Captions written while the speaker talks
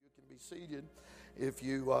Seated. If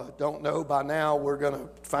you don't know by now, we're going to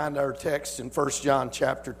find our text in 1 John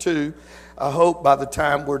chapter 2. I hope by the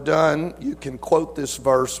time we're done, you can quote this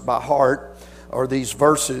verse by heart, or these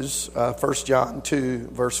verses, 1 John 2,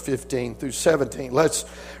 verse 15 through 17. Let's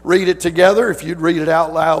read it together. If you'd read it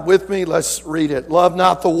out loud with me, let's read it. Love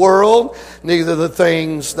not the world, neither the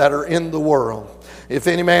things that are in the world. If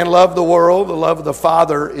any man love the world, the love of the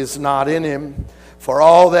Father is not in him. For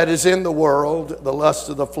all that is in the world, the lust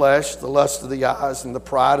of the flesh, the lust of the eyes, and the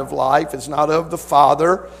pride of life is not of the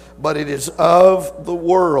Father, but it is of the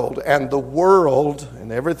world. And the world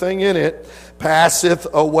and everything in it passeth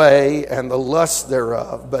away, and the lust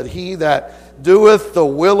thereof. But he that doeth the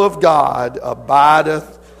will of God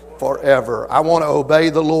abideth forever. I want to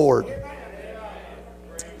obey the Lord.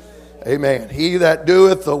 Amen. He that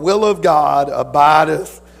doeth the will of God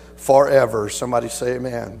abideth forever. Somebody say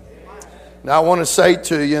amen. Now, I want to say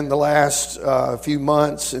to you in the last few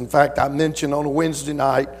months, in fact, I mentioned on a Wednesday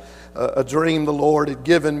night a dream the Lord had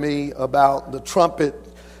given me about the trumpet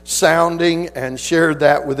sounding and shared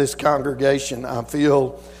that with this congregation. I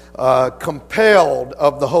feel compelled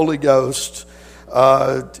of the Holy Ghost.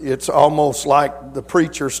 It's almost like the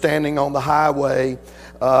preacher standing on the highway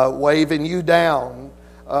waving you down,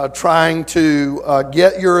 trying to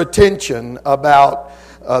get your attention about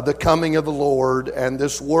the coming of the Lord, and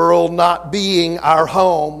this world not being our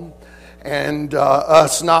home, and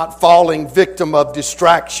us not falling victim of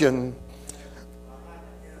distraction.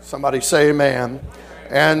 Somebody say amen.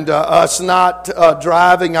 And us not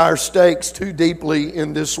driving our stakes too deeply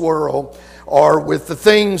in this world or with the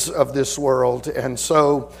things of this world. And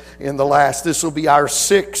so this will be our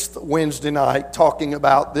 6th Wednesday night talking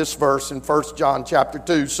about this verse in 1 John chapter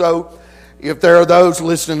 2. So if there are those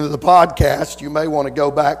listening to the podcast, you may want to go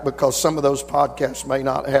back because some of those podcasts may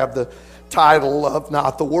not have the title Love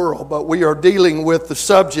Not the World. But we are dealing with the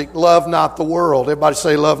subject, Love Not the World. Everybody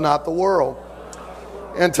say Love Not the World.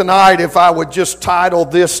 And tonight, if I would just title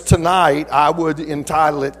this tonight, I would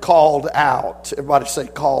entitle it Called Out. Everybody say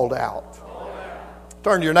Called Out.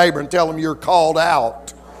 Turn to your neighbor and tell them you're called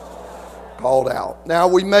out. Called out. Now,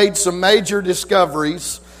 we made some major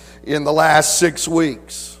discoveries in the last 6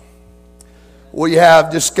 weeks. We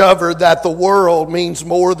have discovered that the world means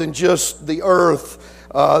more than just the earth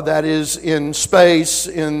that is in space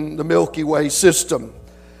in the Milky Way system.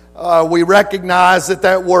 We recognize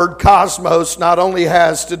that word cosmos not only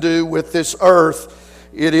has to do with this earth,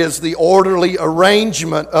 it is the orderly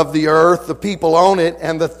arrangement of the earth, the people on it,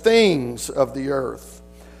 and the things of the earth.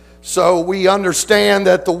 So we understand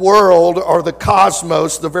that the world, or the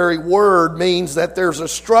cosmos, the very word means that there's a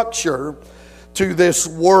structure to this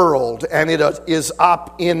world, and it is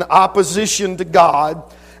in opposition to God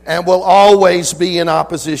and will always be in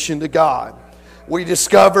opposition to God. We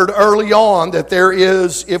discovered early on that there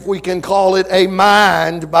is, if we can call it, a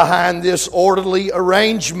mind behind this orderly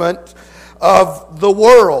arrangement of the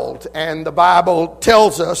world, and the Bible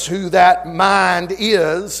tells us who that mind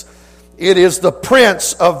is. It is the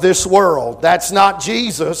prince of this world. That's not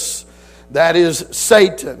Jesus, that is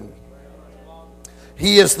Satan.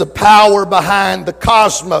 He is the power behind the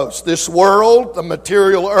cosmos, this world, the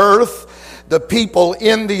material earth, the people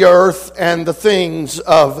in the earth, and the things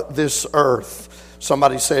of this earth.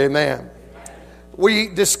 Somebody say amen. We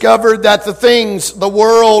discovered that the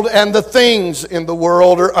world and the things in the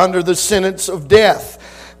world are under the sentence of death,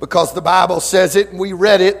 because the Bible says it, and we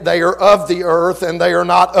read it, they are of the earth and they are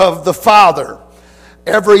not of the Father.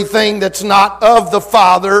 Everything that's not of the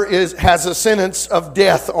Father has a sentence of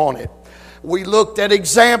death on it. We looked at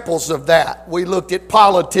examples of that. We looked at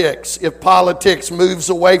politics. If politics moves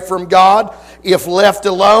away from God, if left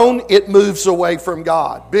alone, it moves away from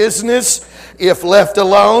God. Business, if left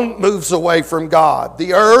alone, moves away from God.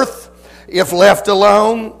 The earth, if left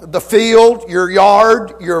alone, the field, your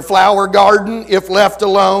yard, your flower garden, if left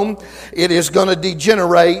alone, it is going to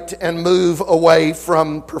degenerate and move away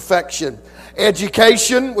from perfection.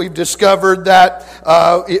 Education, we've discovered that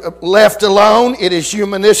left alone, it is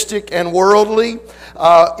humanistic and worldly.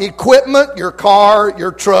 Equipment, your car,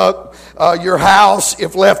 your truck, your house,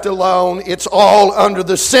 if left alone, it's all under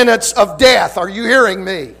the sentence of death. Are you hearing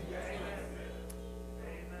me?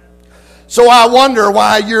 So I wonder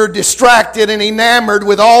why you're distracted and enamored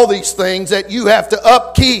with all these things that you have to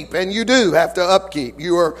upkeep, and you do have to upkeep.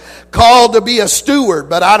 You are called to be a steward,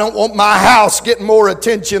 but I don't want my house getting more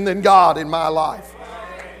attention than God in my life.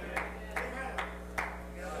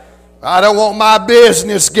 I don't want my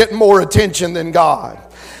business getting more attention than God.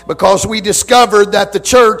 Because we discovered that the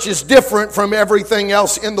church is different from everything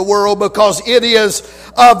else in the world because it is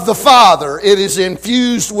of the Father. It is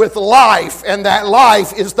infused with life, and that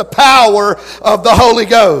life is the power of the Holy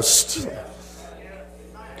Ghost.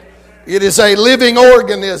 It is a living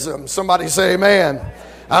organism. Somebody say amen.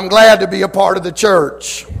 I'm glad to be a part of the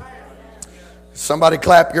church. Somebody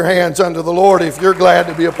clap your hands unto the Lord if you're glad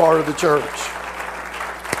to be a part of the church.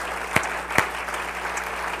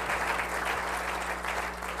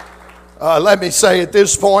 Let me say at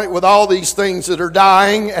this point, with all these things that are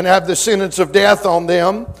dying and have the sentence of death on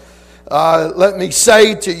them, let me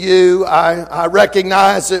say to you, I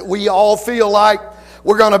recognize that we all feel like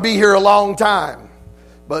we're going to be here a long time.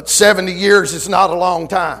 But 70 years is not a long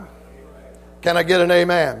time. Can I get an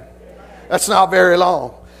amen? That's not very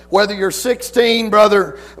long. Whether you're 16,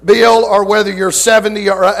 Brother Bill, or whether you're 70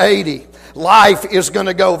 or 80, life is going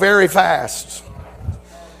to go very fast.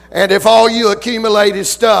 And if all you accumulate is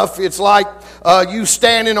stuff, it's like you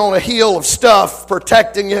standing on a hill of stuff,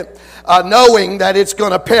 protecting it, knowing that it's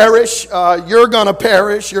going to perish. You're going to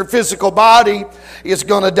perish. Your physical body is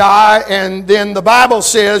going to die. And then the Bible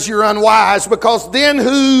says you're unwise, because then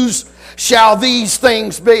whose shall these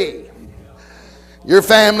things be? Your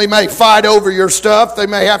family may fight over your stuff. They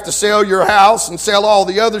may have to sell your house and sell all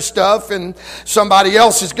the other stuff, and somebody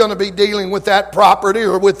else is going to be dealing with that property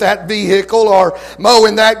or with that vehicle or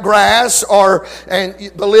mowing that grass, and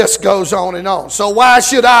the list goes on and on. So why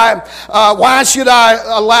should I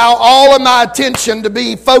allow all of my attention to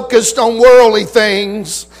be focused on worldly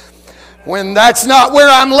things when that's not where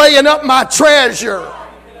I'm laying up my treasure?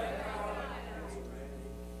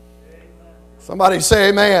 Somebody say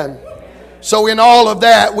amen. So in all of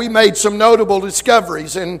that, we made some notable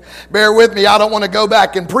discoveries. And bear with me, I don't want to go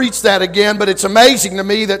back and preach that again, but it's amazing to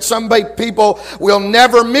me that some people will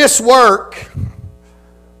never miss work.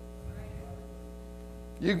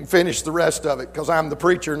 You can finish the rest of it because I'm the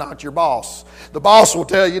preacher, not your boss. The boss will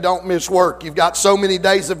tell you don't miss work. You've got so many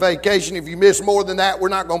days of vacation. If you miss more than that, we're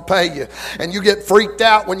not going to pay you. And you get freaked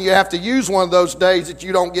out when you have to use one of those days that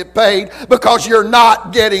you don't get paid because you're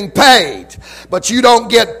not getting paid. But you don't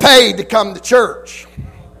get paid to come to church.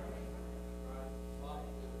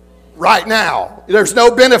 Right now. There's no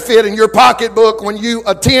benefit in your pocketbook when you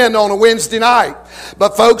attend on a Wednesday night.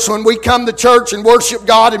 But folks, when we come to church and worship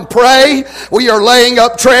God and pray, we are laying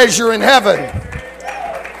up treasure in heaven.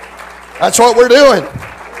 That's what we're doing.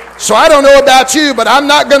 So I don't know about you, but I'm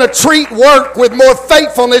not going to treat work with more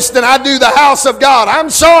faithfulness than I do the house of God. I'm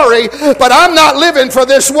sorry, but I'm not living for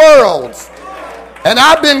this world. And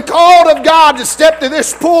I've been called of God to step to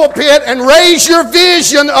this pulpit and raise your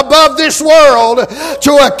vision above this world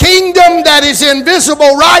to a kingdom that is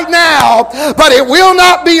invisible right now, but it will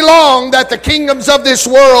not be long that the kingdoms of this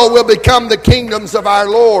world will become the kingdoms of our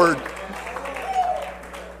Lord.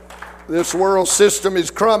 This world system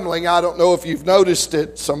is crumbling. I don't know if you've noticed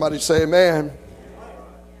it. Somebody say amen.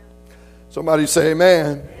 Somebody say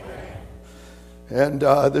amen. And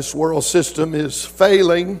this world system is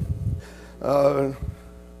failing.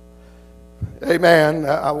 Amen.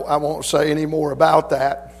 I won't say any more about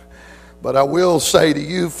that, but I will say to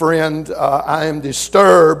you, friend, I am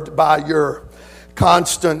disturbed by your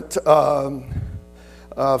constant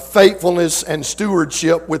faithfulness and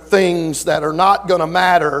stewardship with things that are not going to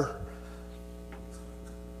matter.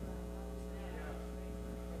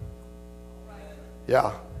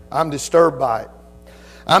 Yeah, I'm disturbed by it.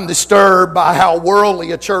 I'm disturbed by how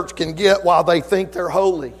worldly a church can get while they think they're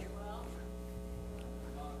holy.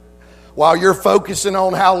 While you're focusing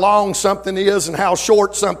on how long something is and how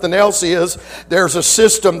short something else is, there's a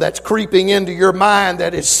system that's creeping into your mind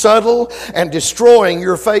that is subtle and destroying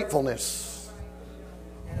your faithfulness.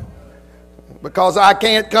 Because I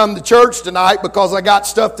can't come to church tonight because I got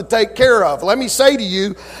stuff to take care of. Let me say to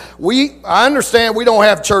you, I understand we don't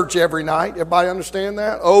have church every night. Everybody understand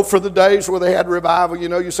that? Oh, for the days where they had revival,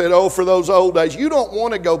 you said, oh, for those old days. You don't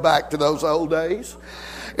want to go back to those old days.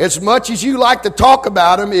 As much as you like to talk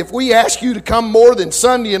about them, if we ask you to come more than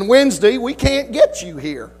Sunday and Wednesday, we can't get you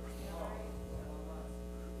here.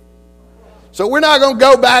 So we're not going to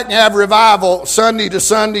go back and have revival Sunday to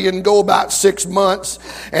Sunday and go about 6 months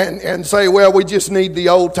and say, well, we just need the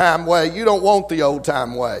old-time way. You don't want the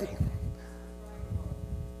old-time way.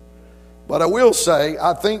 But I will say,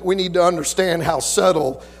 I think we need to understand how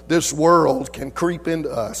subtle this world can creep into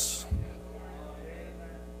us.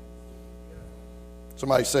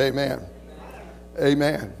 Somebody say amen.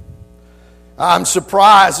 Amen. I'm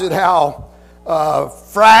surprised at how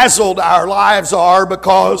frazzled our lives are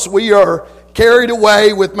because we are carried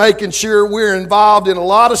away with making sure we're involved in a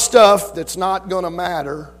lot of stuff that's not going to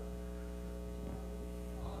matter.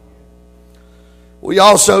 We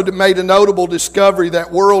also made a notable discovery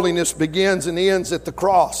that worldliness begins and ends at the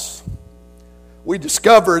cross. We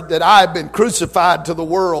discovered that I have been crucified to the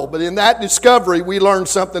world, but in that discovery we learned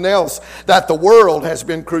something else, that the world has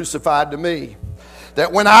been crucified to me.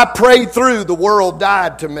 That when I prayed through, the world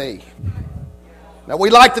died to me. Now, we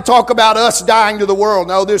like to talk about us dying to the world.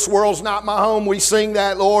 No, this world's not my home. We sing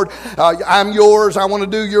that, Lord. I'm yours. I want to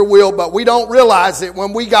do your will. But we don't realize that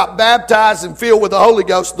when we got baptized and filled with the Holy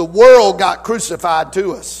Ghost, the world got crucified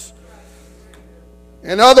to us.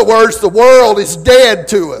 In other words, the world is dead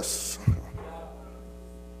to us.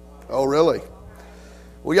 Oh, really?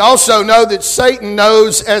 We also know that Satan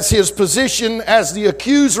knows as his position as the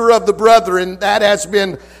accuser of the brethren, that has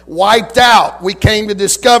been wiped out. We came to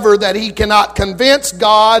discover that he cannot convince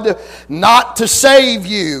God not to save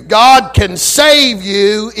you. God can save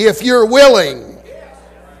you if you're willing.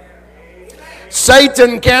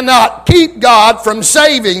 Satan cannot keep God from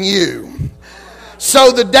saving you.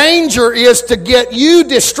 So the danger is to get you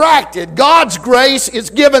distracted. God's grace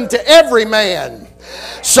is given to every man.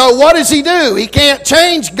 So what does he do? He can't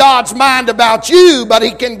change God's mind about you, but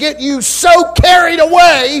he can get you so carried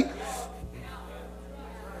away.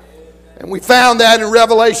 And we found that in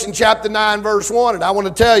Revelation chapter 9, verse 1. And I want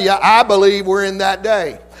to tell you, I believe we're in that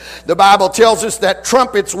day. The Bible tells us that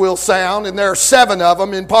trumpets will sound, and there are 7 of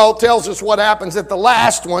them. And Paul tells us what happens at the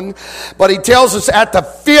last one. But he tells us at the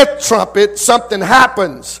 5th trumpet, something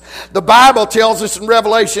happens. The Bible tells us in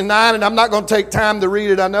Revelation 9, and I'm not going to take time to read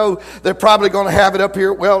it. I know they're probably going to have it up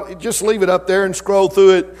here. Well, just leave it up there and scroll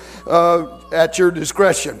through it at your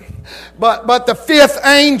discretion. But the 5th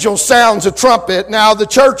angel sounds a trumpet. Now, the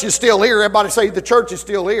church is still here. Everybody say the church is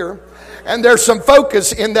still here. And there's some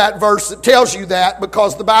focus in that verse that tells you that,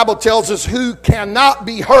 because the Bible tells us who cannot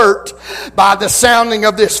be hurt by the sounding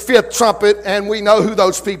of this 5th trumpet, and we know who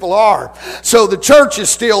those people are. So the church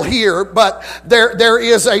is still here, but there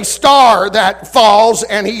is a star that falls,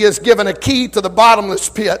 and he is given a key to the bottomless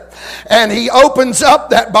pit. And he opens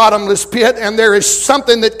up that bottomless pit, and there is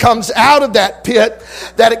something that comes out of that pit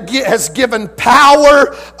that it has given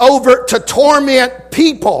power over to torment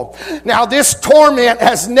people. Now, this torment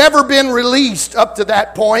has never been released up to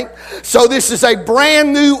that point. So this is a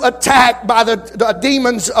brand new attack by the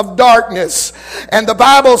demons of darkness. And the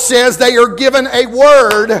Bible says they are given a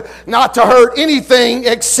word not to hurt anything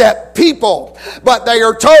except people. But they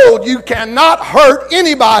are told you cannot hurt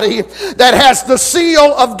anybody that has the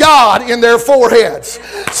seal of God in their foreheads.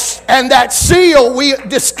 And that seal, we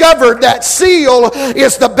discovered that seal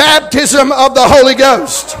is the baptism of the Holy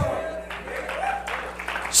Ghost.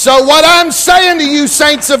 So what I'm saying to you,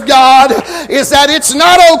 saints of God, is that it's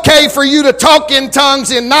not okay for you to talk in tongues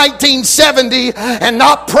in 1970 and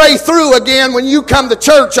not pray through again when you come to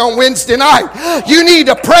church on Wednesday night. You need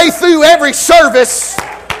to pray through every service.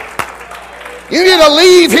 You need to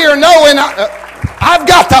leave here knowing I've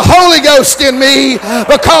got the Holy Ghost in me,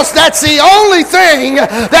 because that's the only thing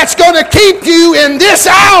that's going to keep you in this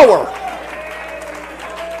hour.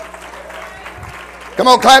 Come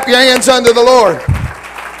on, clap your hands unto the Lord.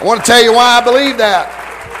 I want to tell you why I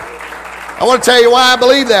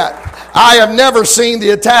believe that. I have never seen the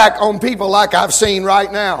attack on people like I've seen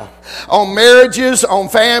right now. On marriages, on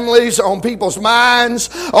families, on people's minds,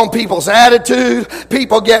 on people's attitude.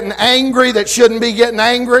 People getting angry that shouldn't be getting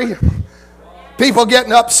angry. People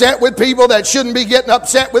getting upset with people that shouldn't be getting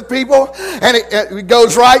upset with people. And it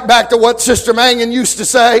goes right back to what Sister Mangan used to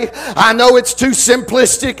say. I know it's too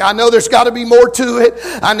simplistic. I know there's got to be more to it.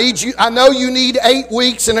 I know you need 8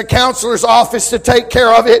 weeks in a counselor's office to take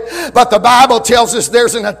care of it. But the Bible tells us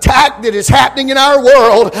there's an attack that is happening in our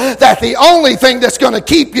world, that the only thing that's going to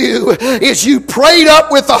keep you is you prayed up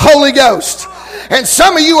with the Holy Ghost. And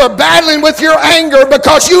some of you are battling with your anger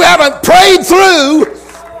because you haven't prayed through.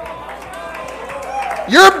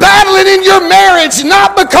 You're battling in your marriage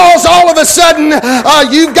not because all of a sudden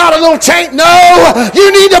you've got a little change. No,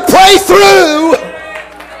 you need to pray through.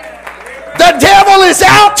 The devil is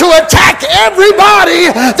out to attack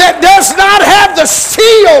everybody that does not have the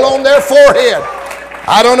seal on their forehead.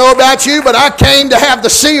 I don't know about you, but I came to have the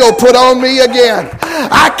seal put on me again.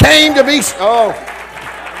 I came to be... Oh,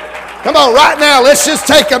 come on, right now, let's just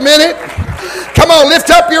take a minute. Come on, lift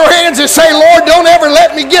up your hands and say, Lord, don't ever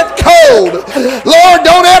let me get cold. Lord,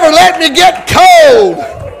 don't ever let me get cold.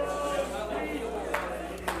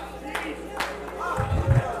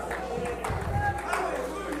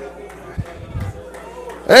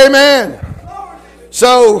 Amen.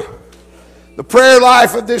 So, the prayer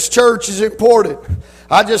life of this church is important.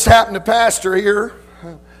 I just happen to pastor here.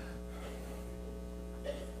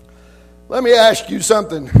 Let me ask you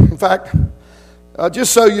something. In fact,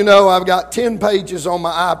 Just so you know, I've got 10 pages on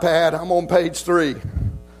my iPad. I'm on page 3.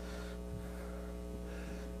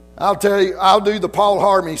 I'll tell you, I'll do the Paul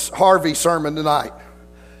Harvey sermon tonight.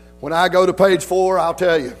 When I go to page 4, I'll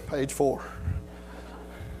tell you, page 4.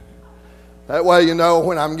 That way you know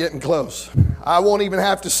when I'm getting close. I won't even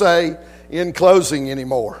have to say in closing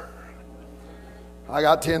anymore. I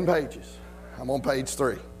got 10 pages. I'm on page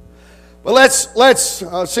 3. But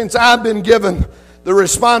let's since I've been given the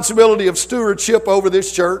responsibility of stewardship over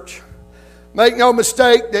this church, make no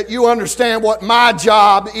mistake that you understand what my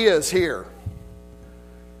job is here.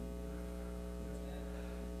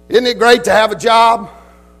 Isn't it great to have a job?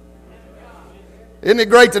 Isn't it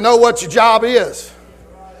great to know what your job is?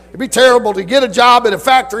 It'd be terrible to get a job at a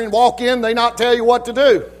factory and walk in, they not tell you what to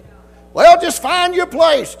do. Well, just find your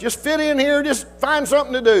place. Just fit in here. Just find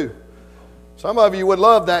something to do. Some of you would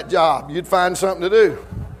love that job. You'd find something to do.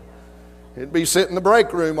 It'd be sitting in the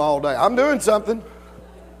break room all day. I'm doing something.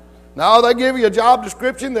 No, they give you a job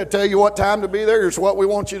description. They tell you what time to be there. Here's what we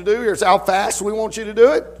want you to do. Here's how fast we want you to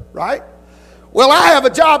do it. Right? Well, I have a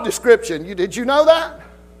job description. Did you know that?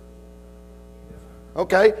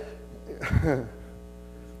 Okay.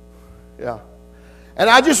 Yeah. And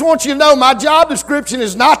I just want you to know my job description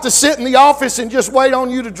is not to sit in the office and just wait on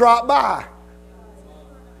you to drop by.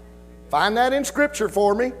 Find that in Scripture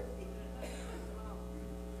for me.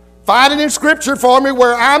 Find it in Scripture for me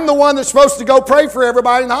where I'm the one that's supposed to go pray for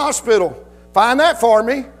everybody in the hospital. Find that for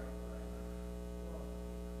me.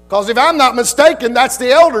 Because if I'm not mistaken, that's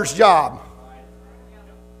the elder's job.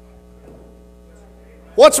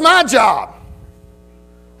 What's my job?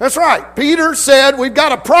 That's right. Peter said we've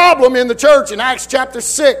got a problem in the church in Acts chapter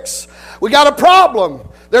 6. We got a problem.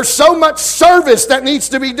 There's so much service that needs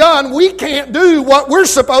to be done, we can't do what we're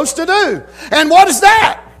supposed to do. And what is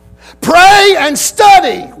that? Pray and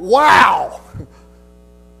study. Wow.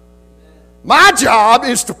 My job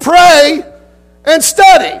is to pray and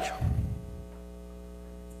study.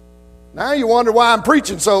 Now you wonder why I'm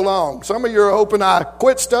preaching so long. Some of you are hoping I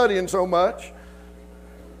quit studying so much.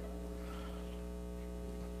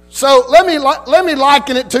 So let me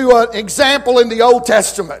liken it to an example in the Old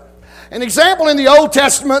Testament. An example in the Old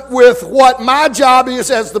Testament with what my job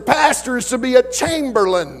is as the pastor is to be a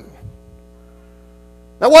chamberlain.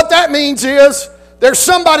 Now what that means is there's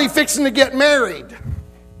somebody fixing to get married.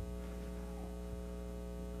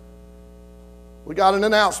 We got an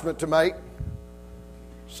announcement to make.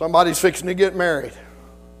 Somebody's fixing to get married.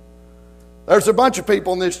 There's a bunch of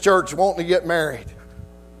people in this church wanting to get married.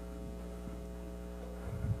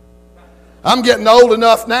 I'm getting old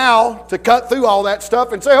enough now to cut through all that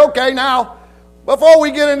stuff and say, okay, now, before we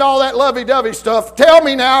get into all that lovey-dovey stuff, tell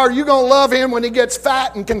me now, are you going to love him when he gets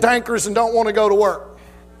fat and cantankerous and don't want to go to work?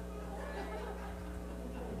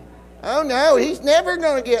 Oh, no, he's never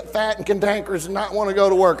going to get fat and cantankerous and not want to go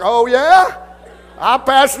to work. Oh, yeah? I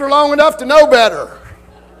pastored long enough to know better.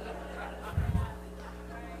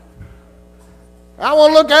 I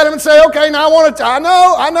want to look at him and say, okay, now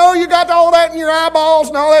I know you got all that in your eyeballs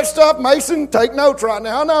and all that stuff. Mason, take notes right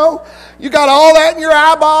now. I know you got all that in your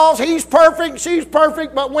eyeballs. He's perfect, she's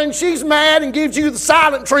perfect, but when she's mad and gives you the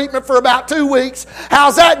silent treatment for about 2 weeks,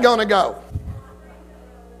 how's that going to go?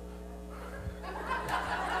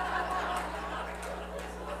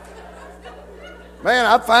 Man,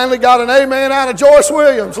 I finally got an amen out of Joyce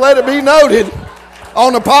Williams. Let it be noted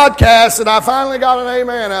on the podcast that I finally got an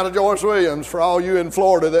amen out of Joyce Williams for all you in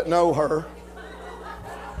Florida that know her.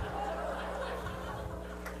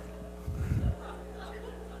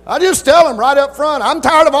 I just tell them right up front, I'm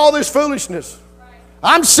tired of all this foolishness.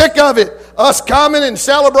 I'm sick of it. Us coming and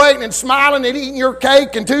celebrating and smiling and eating your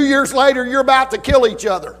cake, and 2 years later you're about to kill each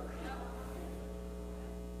other.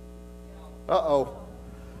 Uh-oh.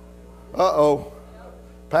 Uh-oh.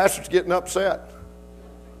 Pastor's getting upset.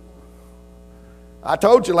 I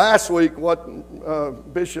told you last week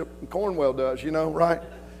what Bishop Cornwell does, right?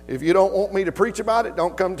 If you don't want me to preach about it,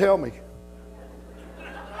 don't come tell me.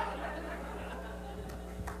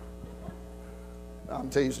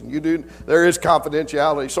 I'm teasing. You do. There is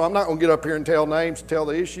confidentiality, so I'm not going to get up here and tell names and tell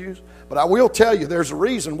the issues. But I will tell you there's a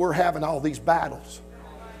reason we're having all these battles.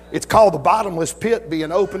 It's called the bottomless pit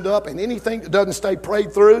being opened up, and anything that doesn't stay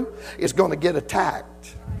prayed through is going to get attacked.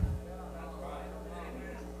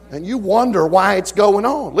 And you wonder why it's going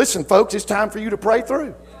on. Listen, folks, it's time for you to pray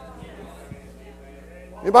through.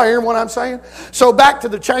 Anybody hearing what I'm saying? So back to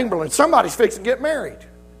the chamberlain. Somebody's fixing to get married.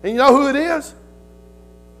 And you know who it is?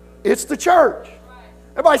 It's the church.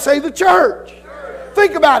 Everybody say the church.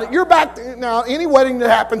 Think about it. You're back now. Any wedding that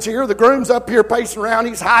happens here, the groom's up here pacing around.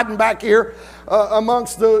 He's hiding back here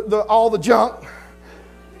amongst all the junk.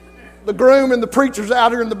 the groom and the preacher's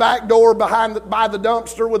out here in the back door by the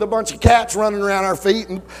dumpster with a bunch of cats running around our feet.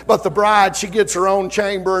 But the bride, she gets her own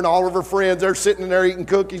chamber, and all of her friends, they're sitting in there eating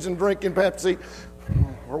cookies and drinking Pepsi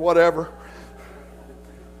or whatever.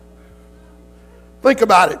 Think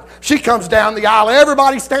about it. She comes down the aisle.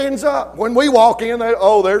 Everybody stands up. When we walk in,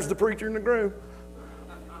 there's the preacher and the groom.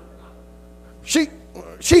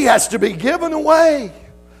 She has to be given away.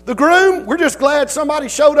 The groom, we're just glad somebody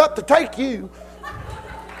showed up to take you.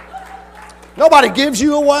 Nobody gives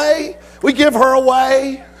you away. We give her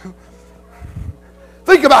away.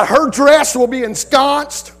 Think about her dress will be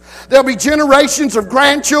ensconced. There'll be generations of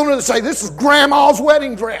grandchildren that say, this is grandma's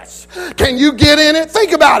wedding dress. Can you get in it?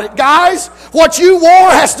 Think about it, guys. What you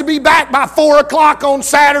wore has to be back by 4 o'clock on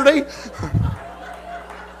Saturday.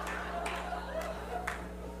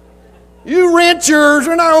 You rent yours.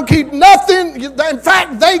 We're not going to keep nothing. In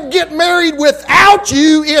fact, they'd get married without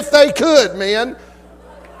you if they could, men.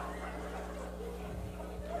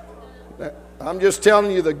 I'm just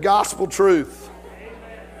telling you the gospel truth.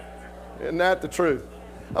 Isn't that the truth?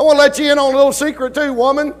 I want to let you in on a little secret too,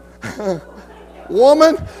 woman.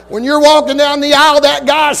 Woman, when you're walking down the aisle, that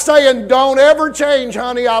guy's saying, don't ever change,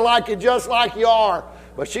 honey. I like you just like you are.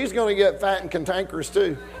 But she's going to get fat and cantankerous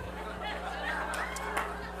too.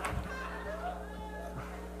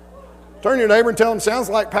 Turn to your neighbor and tell him, sounds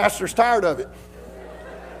like pastor's tired of it.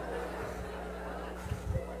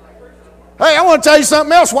 Hey, I want to tell you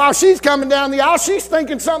something else. While she's coming down the aisle, she's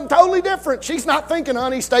thinking something totally different. She's not thinking,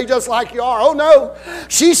 honey, stay just like you are. Oh, no.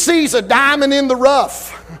 She sees a diamond in the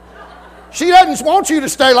rough. She doesn't want you to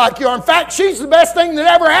stay like you are. In fact, she's the best thing that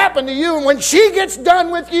ever happened to you. And when she gets done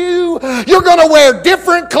with you, you're going to wear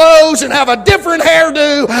different clothes and have a different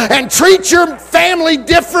hairdo and treat your family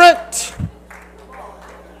different.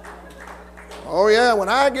 Oh, yeah, when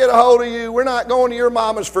I get a hold of you, we're not going to your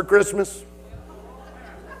mama's for Christmas.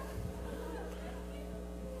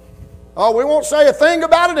 Oh, we won't say a thing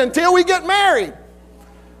about it until we get married.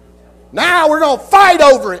 Now we're going to fight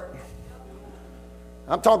over it.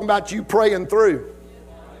 I'm talking about you praying through.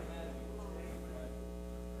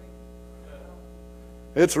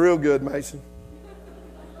 It's real good, Mason.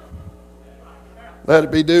 Let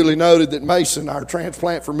it be duly noted that Mason, our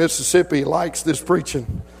transplant from Mississippi, likes this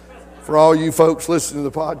preaching for all you folks listening to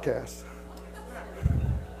the podcast.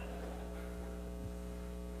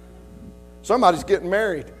 Somebody's getting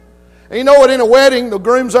married. And you know what, in a wedding, the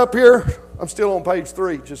groom's up here. I'm still on page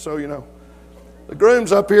 3, just so you know. The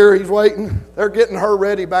groom's up here, he's waiting. They're getting her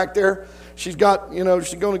ready back there. She's got,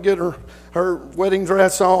 she's going to get her wedding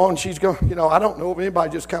dress on. She's going, I don't know if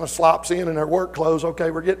anybody just kind of slops in their work clothes.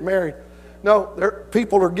 Okay, we're getting married. No,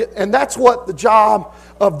 people are getting, and that's what the job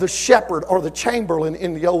of the shepherd or the chamberlain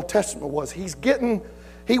in the Old Testament was.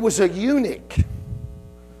 He was a eunuch.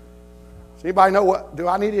 Does anybody know do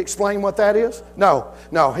I need to explain what that is? No,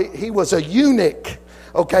 he was a eunuch.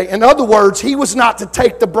 Okay, in other words, he was not to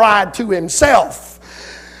take the bride to himself.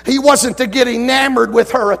 He wasn't to get enamored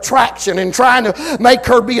with her attraction and trying to make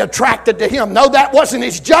her be attracted to him. No, that wasn't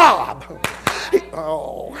his job.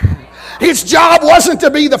 His job wasn't to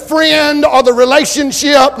be the friend or the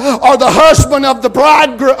relationship or the husband of the bride.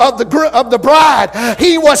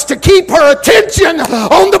 He was to keep her attention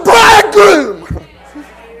on the bridegroom.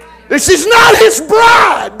 This is not his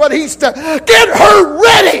bride, but he's to get her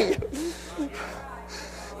ready.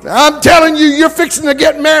 I'm telling you, you're fixing to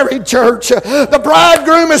get married, church. The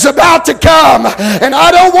bridegroom is about to come, and I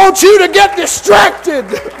don't want you to get distracted.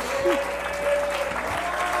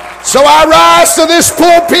 So I rise to this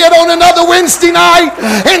pulpit on another Wednesday night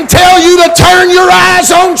and tell you to turn your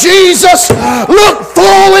eyes on Jesus, look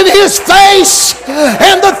full in his face,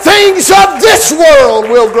 and the things of this world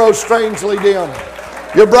will grow strangely dim.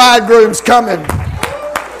 Your bridegroom's coming.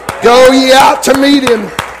 Go ye out to meet him.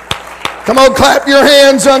 Come on, clap your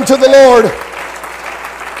hands unto the Lord.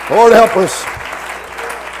 Lord, help us.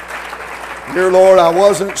 Dear Lord, I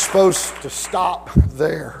wasn't supposed to stop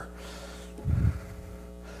there.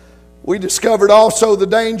 We discovered also the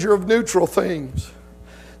danger of neutral things.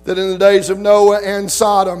 That in the days of Noah and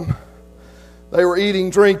Sodom, they were eating,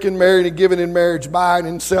 drinking, marrying, and giving in marriage, buying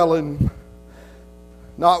and selling.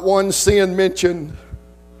 Not one sin mentioned.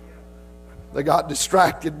 They got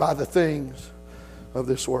distracted by the things of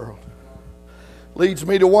this world. Leads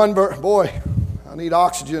me to one verse. Boy, I need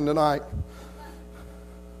oxygen tonight.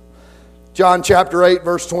 John chapter 8,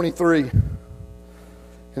 verse 23.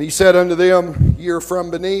 And he said unto them, ye are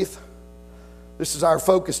from beneath. This is our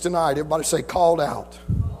focus tonight. Everybody say, called out.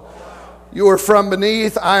 You are from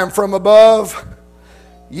beneath, I am from above.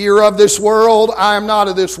 Ye are of this world, I am not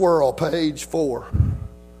of this world. Page 4.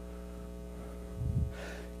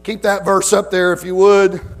 Keep that verse up there if you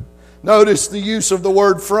would. Notice the use of the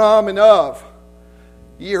word from and of.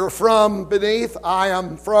 Ye are from beneath, I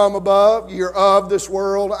am from above. Ye are of this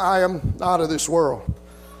world, I am not of this world.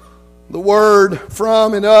 The word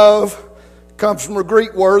from and of comes from a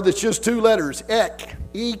Greek word that's just two letters, ek,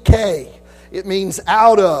 E-K. It means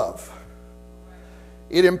out of.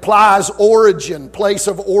 It implies origin, place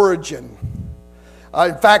of origin.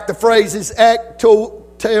 In fact, the phrase is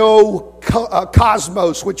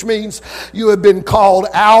cosmos, which means you have been called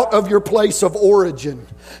out of your place of origin.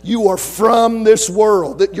 You are from this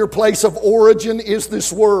world, that your place of origin is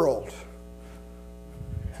this world.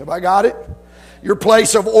 Have I got it? Your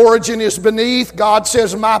place of origin is beneath. God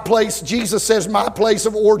says my place, Jesus says my place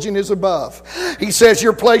of origin is above. He says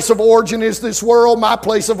your place of origin is this world. My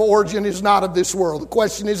place of origin is not of this world. The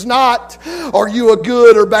question is not, are you a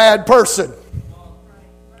good or bad person?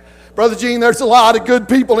 Brother Gene, there's a lot of good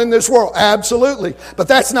people in this world. Absolutely. But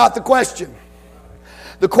that's not the question.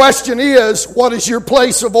 The question is, what is your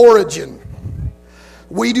place of origin?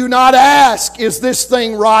 We do not ask, is this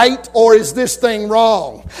thing right or is this thing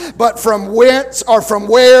wrong? But from whence or from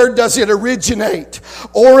where does it originate?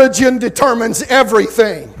 Origin determines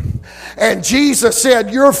everything. And Jesus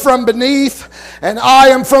said, you're from beneath and I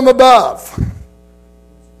am from above.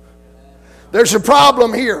 There's a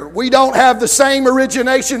problem here. We don't have the same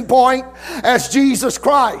origination point as Jesus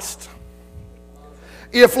Christ.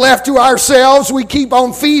 If left to ourselves, we keep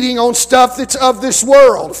on feeding on stuff that's of this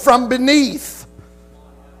world, from beneath.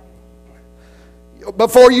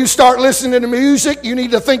 Before you start listening to music, you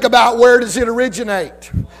need to think about where does it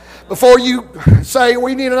originate. Before you say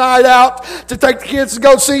we need a night out to take the kids to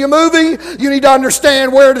go see a movie, you need to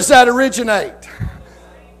understand where does that originate.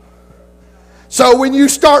 So when you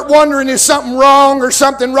start wondering is something wrong or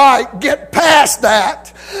something right, get past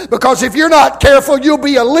that. Because if you're not careful, you'll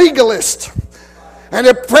be a legalist. And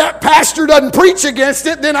if pastor doesn't preach against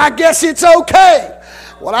it, then I guess it's okay.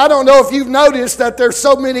 Well, I don't know if you've noticed that there's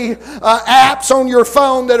so many apps on your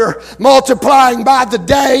phone that are multiplying by the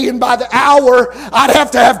day and by the hour. I'd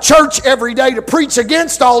have to have church every day to preach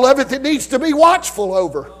against all of it that needs to be watchful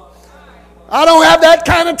over. I don't have that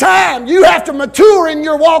kind of time. You have to mature in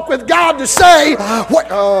your walk with God to say,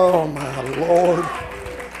 oh my Lord.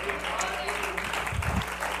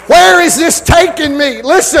 Where is this taking me?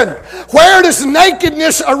 Listen, where does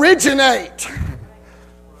nakedness originate?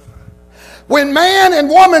 When man and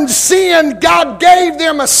woman sinned, God gave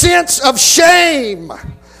them a sense of shame.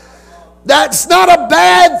 That's not a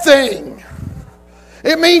bad thing.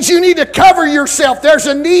 It means you need to cover yourself. There's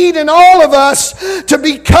a need in all of us to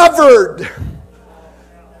be covered.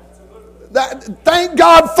 Thank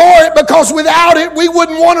God for it, because without it we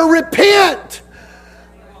wouldn't want to repent.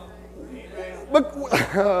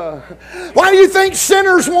 Why do you think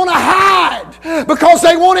sinners want to hide? Because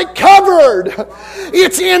they want it covered.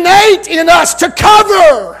 It's innate in us to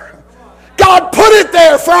cover. God put it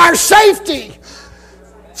there for our safety.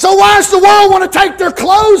 So why does the world want to take their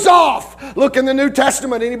clothes off? Look in the New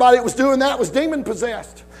Testament. Anybody that was doing that was demon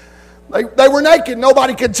possessed. They were naked.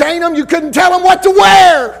 Nobody could chain them. You couldn't tell them what to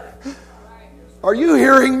wear. Are you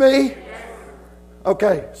hearing me?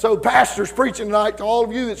 Okay, so pastor's preaching tonight to all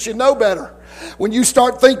of you that should know better. When you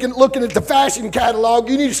start looking at the fashion catalog,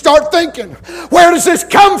 you need to start thinking, where does this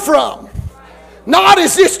come from? Not,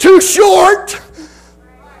 is this too short?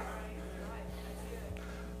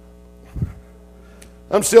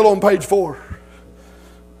 I'm still on page 4.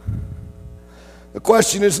 The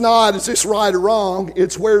question is not, is this right or wrong?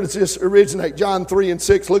 It's where does this originate? John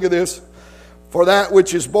 3:6, look at this. For that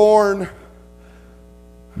which is born,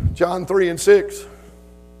 John 3:6.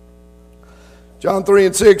 John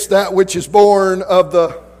 3:6, that which is born of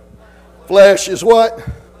the flesh is what?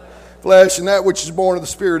 Flesh, and that which is born of the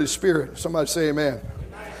Spirit is spirit. Somebody say amen.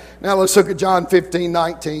 Now let's look at John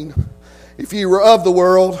 15:19. If you were of the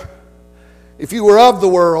world,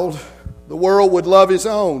 the world would love his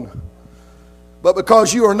own. But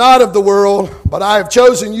because you are not of the world, but I have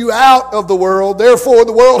chosen you out of the world, therefore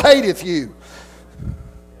the world hateth you.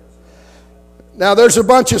 Now there's a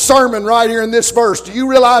bunch of sermon right here in this verse. Do you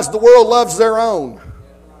realize the world loves their own?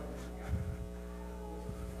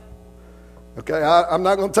 Okay, I'm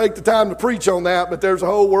not going to take the time to preach on that, but there's a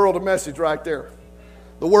whole world of message right there.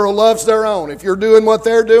 The world loves their own. If you're doing what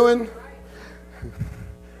they're doing,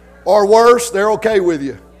 or worse, they're okay with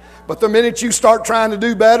you. But the minute you start trying to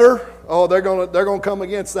do better, they're going to come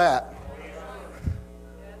against that.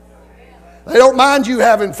 They don't mind you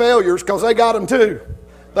having failures because they got them too.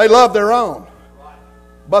 They love their own.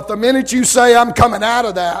 But the minute you say, I'm coming out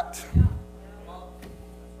of that.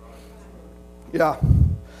 Yeah.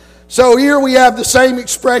 So here we have the same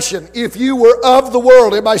expression. If you were of the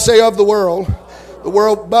world, everybody say of the world. The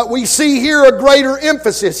world, but we see here a greater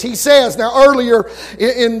emphasis. He says, now earlier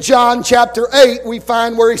in John chapter 8, we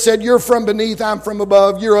find where he said, you're from beneath, I'm from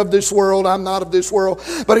above, you're of this world, I'm not of this world.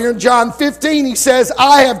 But here in John 15, he says,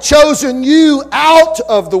 I have chosen you out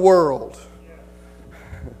of the world.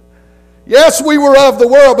 Yes, we were of the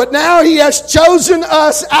world, but now he has chosen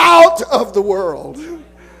us out of the world.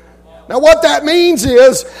 Now what that means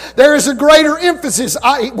is there is a greater emphasis.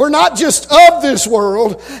 We're not just of this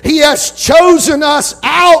world. He has chosen us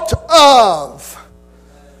out of.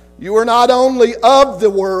 You are not only of the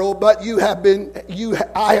world, but you are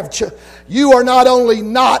not only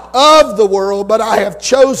not of the world, but I have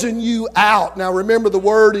chosen you out. Now remember, the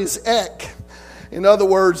word is ek. In other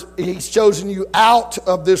words, he's chosen you out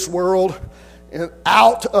of this world, and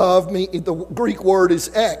out of me, the Greek word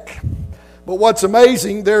is ek. But what's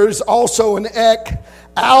amazing, there's also an ek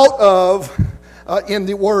out of in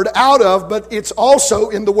the word out of, but it's also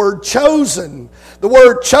in the word chosen. The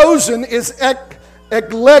word chosen is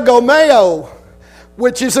eklegomeo,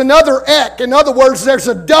 which is another ek. In other words, there's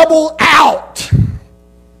a double out.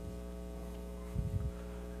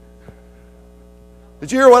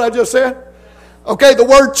 Did you hear what I just said? Okay, the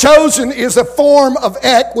word chosen is a form of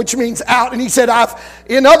ek, which means out. And he said,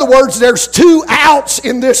 in other words, there's two outs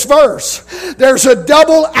in this verse. There's a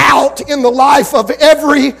double out in the life of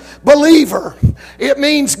every believer. It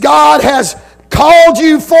means God has called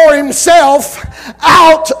you for himself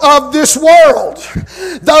out of this world.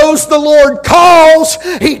 Those the Lord calls,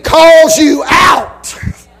 he calls you out.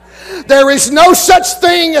 There is no such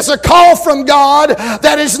thing as a call from God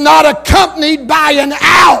that is not accompanied by an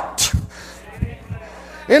out.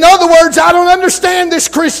 In other words, I don't understand this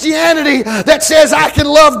Christianity that says I can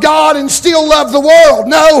love God and still love the world.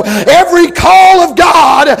 No, every call of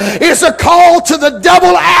God is a call to the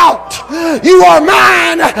double out. You are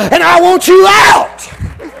mine and I want you out.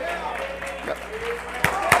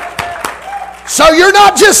 So you're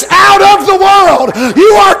not just out of the world.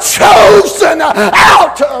 You are chosen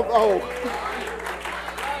out of...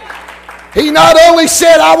 He not only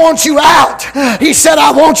said, I want you out. He said,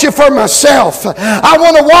 I want you for myself. I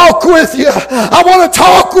want to walk with you. I want to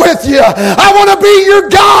talk with you. I want to be your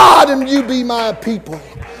God and you be my people.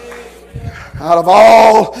 Out of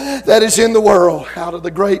all that is in the world, out of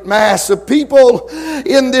the great mass of people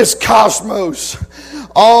in this cosmos,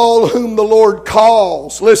 all whom the Lord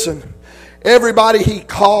calls. Listen, everybody he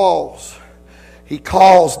calls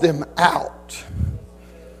them out.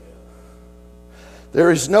 There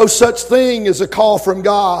is no such thing as a call from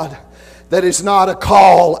God that is not a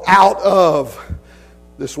call out of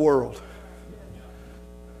this world.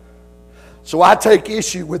 So I take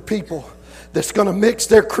issue with people that's going to mix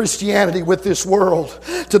their Christianity with this world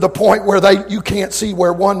to the point where you can't see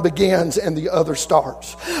where one begins and the other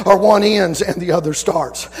starts, or one ends and the other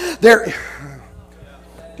starts. Do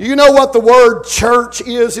you know what the word church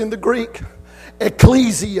is in the Greek?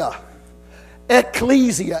 Ecclesia.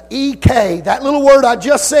 Ecclesia, E-K, that little word I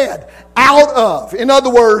just said, out of. In other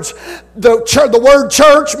words, the word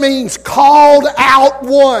church means called out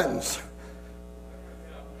ones.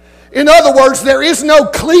 In other words, there is no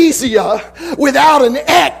ecclesia without an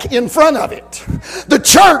ek in front of it. The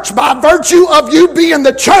church, by virtue of you being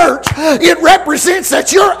the church, it represents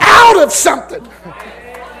that you're out of something.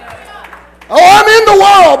 Oh, I'm in the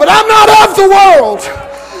world, but I'm not of the world.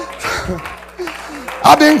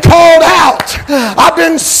 I've been called out. I've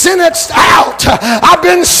been sentenced out. I've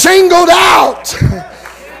been singled out.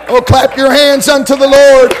 Oh, clap your hands unto the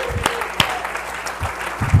Lord.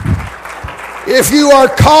 If you are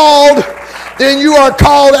called, then you are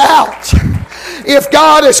called out. If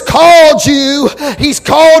God has called you, he's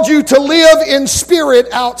called you to live in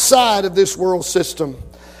spirit outside of this world system.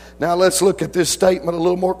 Now let's look at this statement a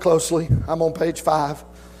little more closely. I'm on page 5.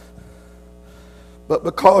 But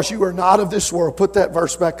because you are not of this world, put that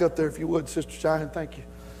verse back up there if you would, Sister Cheyenne. Thank you.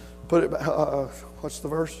 Put it. What's the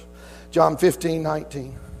verse? John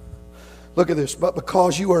 15:19. Look at this. But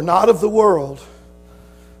because you are not of the world,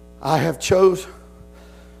 I have chosen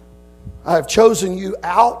you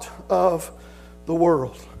out of the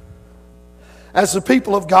world. As the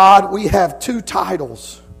people of God, we have two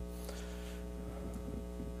titles.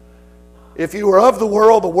 If you were of the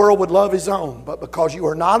world would love his own. But because you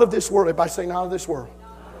are not of this world, everybody say not of this world.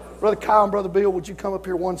 Brother Kyle and Brother Bill, would you come up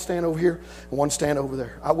here? One stand over here and one stand over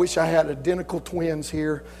there. I wish I had identical twins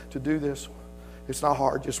here to do this. It's not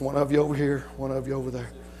hard. Just one of you over here, one of you over there.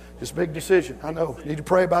 It's a big decision. I know. You need to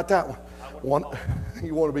pray about that one.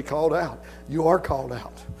 You want to be called out. You are called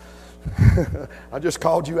out. I just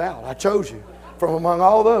called you out. I chose you from among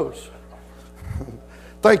all those.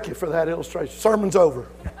 Thank you for that illustration. Sermon's over.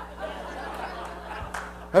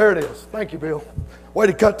 There it is. Thank you, Bill. Way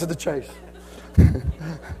to cut to the chase.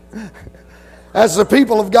 As the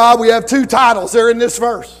people of God, we have two titles. They're in this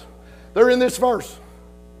verse. They're in this verse.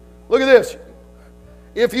 Look at this.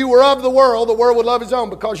 If you were of the world would love his own,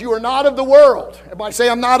 because you are not of the world. Everybody say,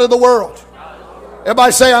 I'm not of the world.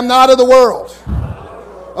 Everybody say, I'm not of the world.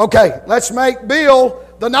 Okay, let's make Bill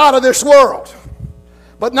the not of this world.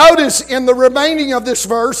 But notice in the remaining of this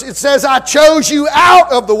verse, it says, I chose you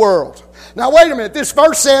out of the world. Now wait a minute, this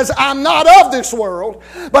verse says, I'm not of this world,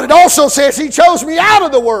 but it also says he chose me out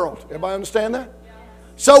of the world. Everybody understand that?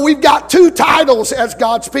 So we've got two titles as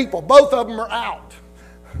God's people. Both of them are out.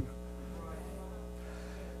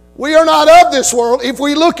 We are not of this world. If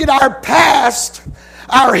we look at our past,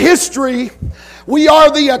 our history, we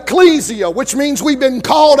are the ecclesia, which means we've been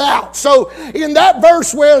called out. So in that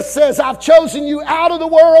verse where it says, I've chosen you out of the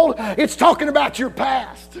world, it's talking about your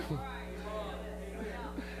past.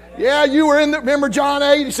 Yeah, you were in the, remember John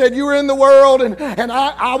 8, he said you were in the world and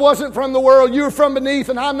I wasn't from the world, you were from beneath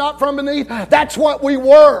and I'm not from beneath. That's what we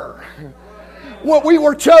were. What we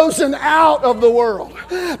were chosen out of the world.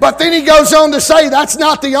 But then he goes on to say that's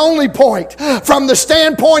not the only point. From the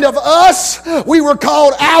standpoint of us, we were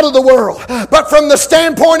called out of the world. But from the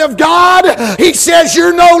standpoint of God, he says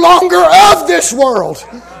you're no longer of this world.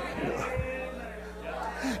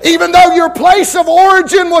 Even though your place of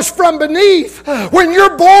origin was from beneath, when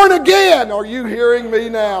you're born again, are you hearing me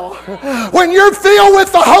now? When you're filled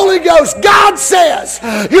with the Holy Ghost, God says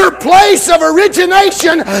your place of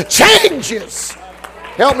origination changes.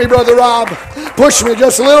 Help me, Brother Rob. Push me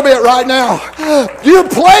just a little bit right now. Your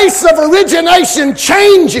place of origination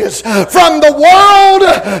changes from the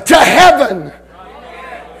world to heaven.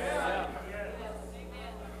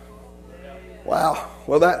 Wow.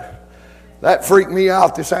 Well, that freaked me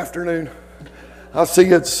out this afternoon. I see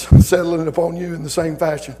it's settling upon you in the same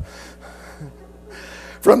fashion.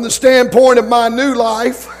 From the standpoint of my new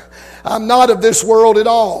life, I'm not of this world at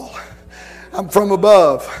all. I'm from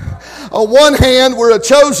above. On one hand, we're a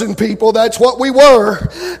chosen people. That's what we were,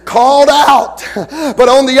 called out. But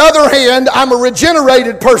on the other hand, I'm a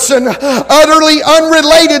regenerated person, utterly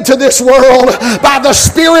unrelated to this world by the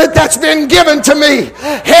Spirit that's been given to me.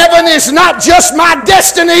 Heaven is not just my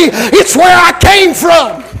destiny, it's where I came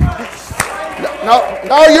from.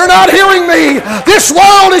 No, you're not hearing me. This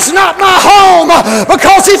world is not my home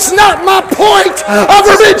because it's not my point of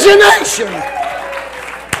origination.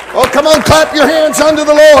 Oh, come on, clap your hands unto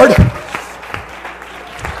the Lord.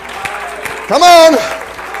 Come on.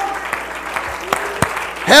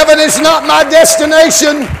 Heaven is not my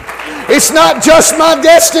destination. It's not just my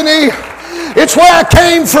destiny. It's where I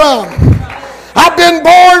came from. I've been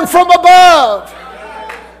born from above.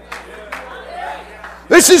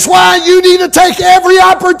 This is why you need to take every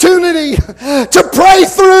opportunity to pray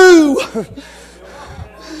through.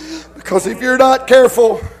 Because if you're not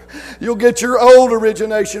careful, you'll get your old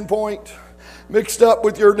origination point mixed up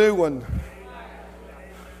with your new one.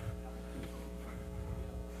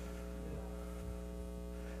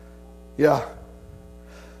 Yeah.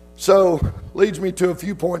 So, leads me to a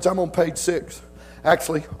few points. I'm on page 6.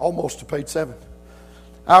 Actually, almost to page 7.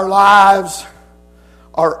 Our lives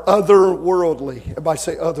are otherworldly. Everybody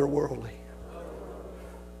say otherworldly.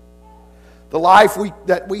 The life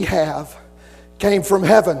that we have came from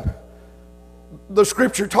heaven. The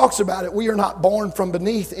scripture talks about it. We are not born from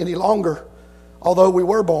beneath any longer. Although we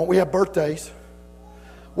were born, we have birthdays.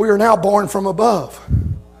 We are now born from above.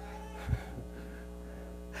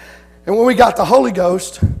 And when we got the Holy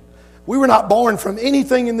Ghost, we were not born from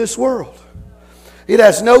anything in this world. It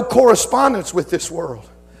has no correspondence with this world.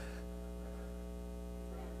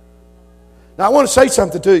 Now I want to say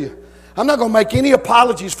something to you. I'm not going to make any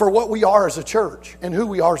apologies for what we are as a church and who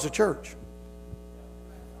we are as a church.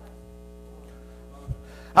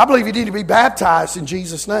 I believe you need to be baptized in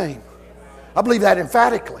Jesus' name. I believe that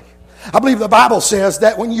emphatically. I believe the Bible says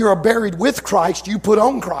that when you are buried with Christ, you put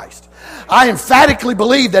on Christ. I emphatically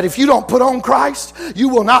believe that if you don't put on Christ, you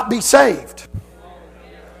will not be saved.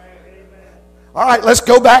 All right, let's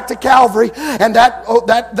go back to Calvary and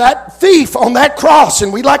that thief on that cross.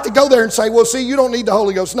 And we like to go there and say, well, see, you don't need the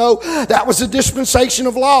Holy Ghost. No, that was a dispensation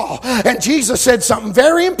of law. And Jesus said something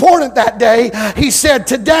very important that day. He said,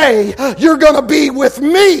 today you're going to be with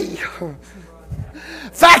me.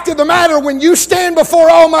 Fact of the matter, when you stand before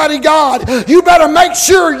Almighty God, you better make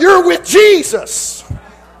sure you're with Jesus.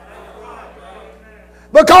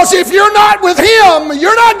 Because if you're not with Him,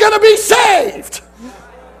 you're not going to be saved.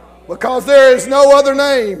 Because there is no other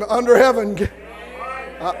name under heaven.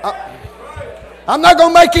 I'm not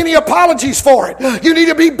going to make any apologies for it. You need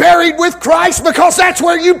to be buried with Christ because that's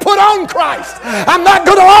where you put on Christ. I'm not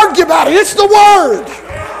going to argue about it. It's the Word.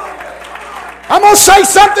 I'm going to say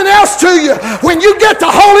something else to you. When you get the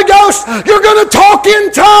Holy Ghost, you're going to talk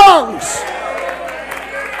in tongues.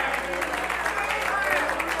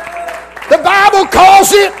 The Bible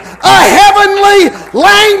calls it a heavenly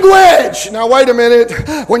language. Now wait a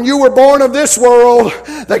minute. When you were born of this world,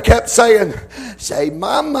 they kept saying, say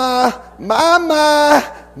mama,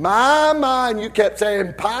 mama, mama. And you kept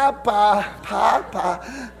saying papa,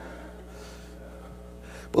 papa.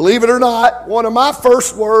 Believe it or not, one of my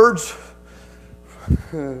first words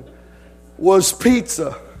was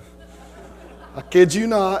pizza. I kid you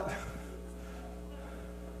not.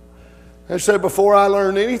 I said before I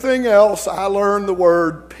learned anything else, I learned the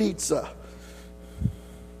word pizza.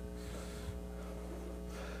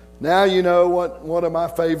 Now you know what one of my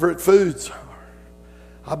favorite foods are.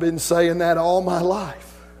 I've been saying that all my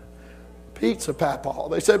life. Pizza Papa.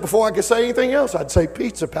 They said before I could say anything else, I'd say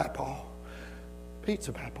pizza Papa.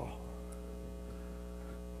 Pizza Papa.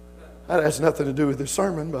 That has nothing to do with this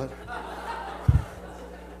sermon, but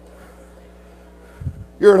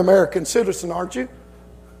you're an American citizen, aren't you?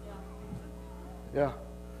 Yeah.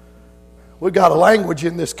 We've got a language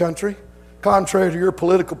in this country. Contrary to your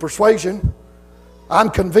political persuasion, I'm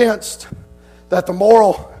convinced that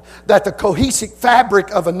the cohesive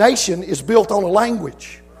fabric of a nation is built on a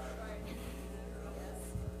language.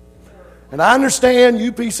 And I understand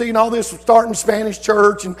UPC and all this starting Spanish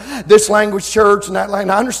church and this language church and that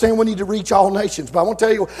language. I understand we need to reach all nations. But I want to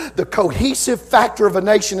tell you, the cohesive factor of a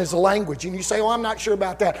nation is a language. And you say, well, I'm not sure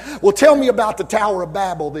about that. Well, tell me about the Tower of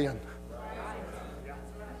Babel then.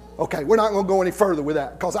 Okay, we're not going to go any further with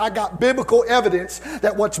that because I got biblical evidence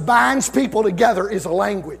that what binds people together is a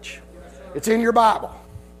language. It's in your Bible.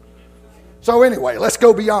 So anyway, let's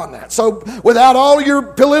go beyond that. So without all your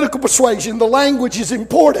political persuasion, the language is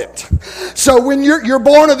important. So when you're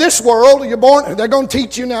born of this world, they're going to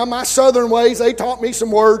teach you now my southern ways. They taught me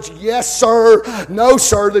some words, yes sir, no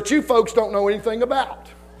sir, that you folks don't know anything about.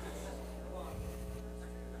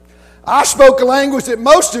 I spoke a language that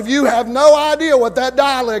most of you have no idea what that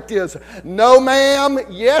dialect is. No ma'am,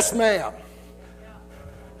 yes ma'am.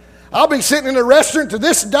 I'll be sitting in a restaurant to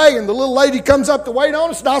this day and the little lady comes up to wait on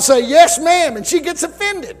us and I'll say, yes ma'am, and she gets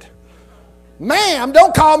offended. Ma'am,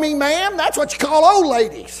 don't call me ma'am, that's what you call old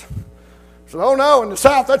ladies. I said, oh no, in the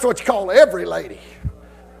South that's what you call every lady.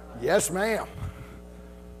 Yes ma'am.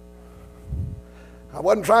 I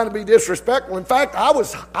wasn't trying to be disrespectful. In fact, I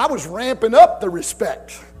was ramping up the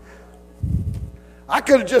respect. I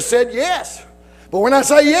could have just said yes. But when I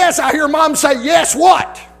say yes, I hear Mom say, yes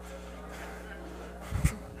what?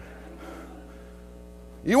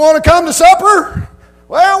 You want to come to supper?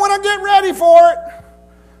 Well, when I get ready for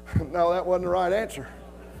it. No, that wasn't the right answer.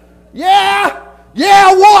 Yeah.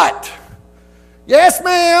 Yeah, what? Yes,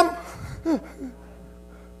 ma'am.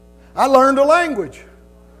 I learned a language.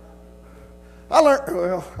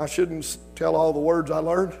 I shouldn't tell all the words I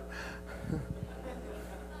learned.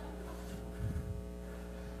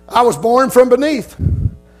 I was born from beneath.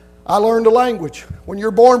 I learned a language. When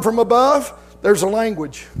you're born from above, there's a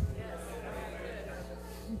language.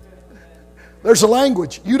 There's a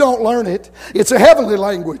language. You don't learn it. It's a heavenly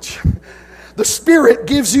language. The Spirit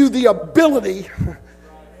gives you the ability.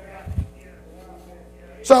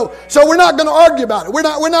 So we're not going to argue about it. We're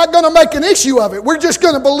not going to make an issue of it. We're just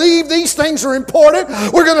going to believe these things are important.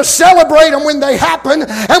 We're going to celebrate them when they happen,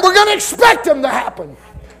 and we're going to expect them to happen.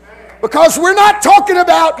 Because we're not talking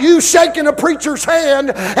about you shaking a preacher's hand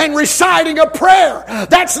and reciting a prayer.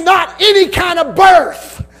 That's not any kind of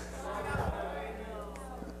birth.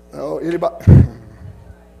 Oh, anybody?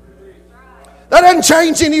 That doesn't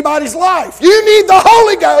change anybody's life. You need the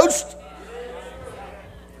Holy Ghost.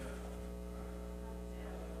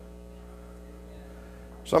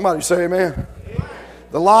 Somebody say amen.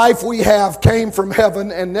 The life we have came from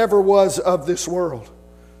heaven and never was of this world.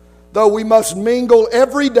 Though we must mingle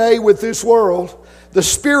every day with this world, the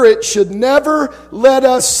Spirit should never let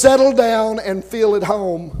us settle down and feel at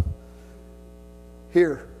home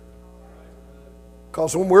here.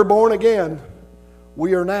 Because when we're born again,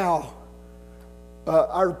 we are now,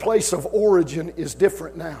 our place of origin is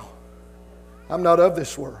different now. I'm not of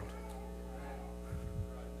this world.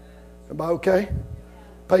 Am I okay?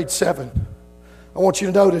 Page 7. I want you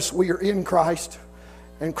to notice we are in Christ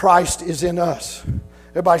and Christ is in us.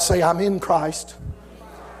 Everybody say, I'm in Christ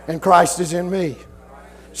and Christ is in me.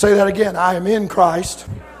 Say that again. I am in Christ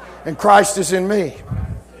and Christ is in me.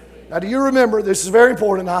 Now, do you remember, this is very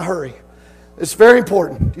important, I hurry. It's very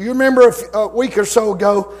important. Do you remember a week or so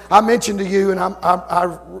ago, I mentioned to you, and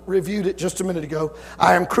I reviewed it just a minute ago,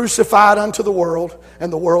 I am crucified unto the world,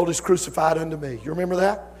 and the world is crucified unto me. You remember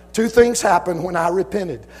that? Two things happened when I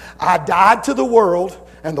repented. I died to the world,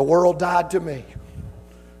 and the world died to me.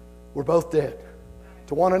 We're both dead.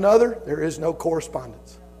 To one another, there is no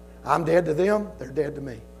correspondence. I'm dead to them, they're dead to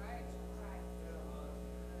me.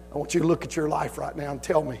 I want you to look at your life right now and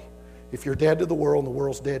tell me if you're dead to the world and the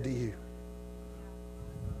world's dead to you.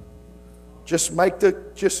 Just make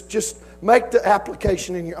the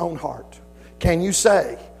application in your own heart. Can you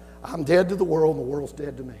say, I'm dead to the world and the world's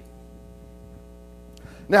dead to me?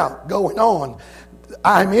 Now, going on,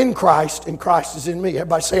 I'm in Christ and Christ is in me.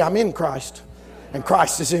 Everybody say, I'm in Christ and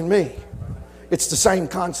Christ is in me. It's the same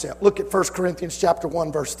concept. Look at 1 Corinthians chapter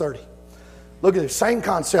 1, verse 30. Look at the same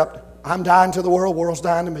concept. I'm dying to the world, the world's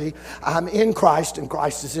dying to me. I'm in Christ and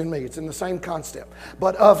Christ is in me. It's in the same concept.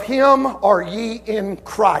 But of Him are ye in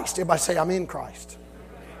Christ. Everybody say, I'm in Christ.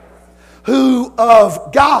 Who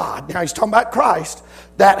of God. Now he's talking about Christ.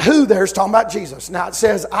 That who there is talking about Jesus. Now it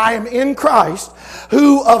says, I am in Christ,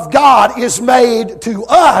 who of God is made to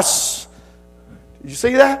us. Did you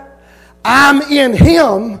see that? I'm in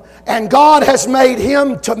Him, and God has made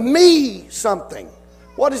Him to me something.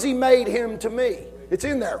 What has He made Him to me? It's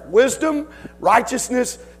in there. Wisdom,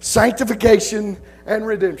 righteousness, sanctification, and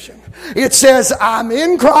redemption. It says, I'm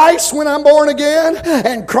in Christ when I'm born again,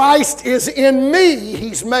 and Christ is in me.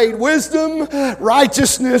 He's made wisdom,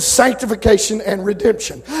 righteousness, sanctification, and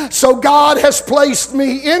redemption. So God has placed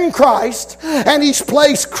me in Christ, and He's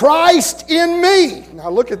placed Christ in me. Now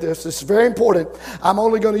look at this. This is very important. I'm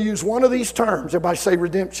only going to use one of these terms. Everybody say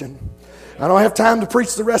redemption. I don't have time to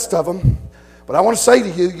preach the rest of them. But I want to say to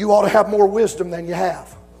you, you ought to have more wisdom than you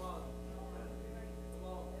have.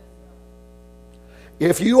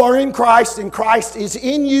 If you are in Christ and Christ is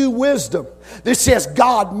in you, wisdom. This says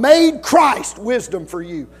God made Christ wisdom for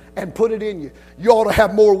you and put it in you. You ought to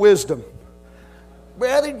have more wisdom.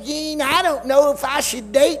 Brother Gene, I don't know if I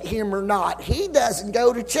should date him or not. He doesn't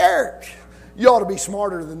go to church. You ought to be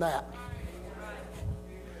smarter than that.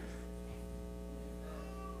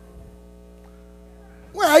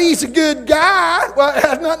 Well, he's a good guy. Well, it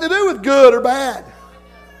has nothing to do with good or bad.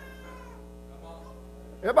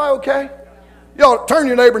 Everybody okay? You ought to turn to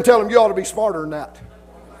your neighbor and tell him you ought to be smarter than that.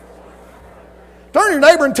 Turn to your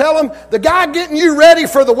neighbor and tell him the guy getting you ready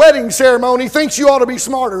for the wedding ceremony thinks you ought to be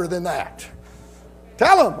smarter than that.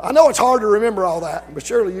 Tell him. I know it's hard to remember all that, but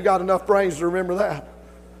surely you got enough brains to remember that.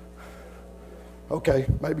 Okay,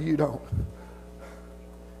 maybe you don't.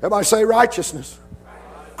 Everybody say righteousness.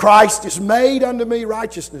 Christ is made unto me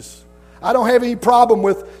righteousness. I don't have any problem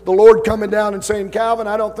with the Lord coming down and saying, Calvin,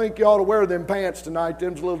 I don't think you ought to wear them pants tonight.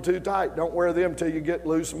 Them's a little too tight. Don't wear them till you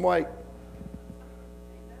lose some weight.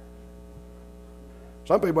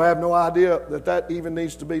 Some people have no idea that even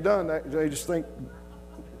needs to be done. They just think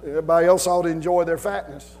everybody else ought to enjoy their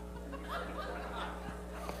fatness.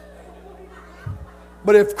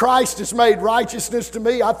 But if Christ is made righteousness to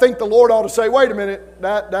me, I think the Lord ought to say, wait a minute,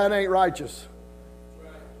 that ain't righteous.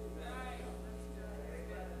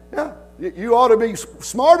 Yeah, you ought to be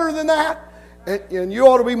smarter than that, and you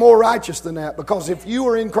ought to be more righteous than that. Because if you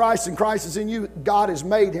are in Christ and Christ is in you, God has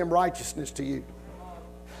made Him righteousness to you.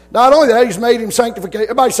 Not only that, He's made Him sanctification.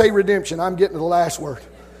 Everybody say redemption. I'm getting to the last word.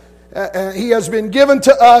 He has been given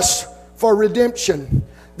to us for redemption.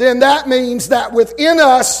 Then that means that within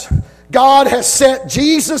us, God has set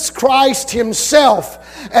Jesus Christ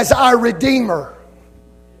Himself as our Redeemer.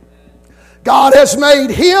 God has made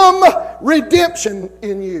Him redemption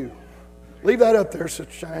in you. Leave that up there,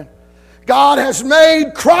 Sister Shine. God has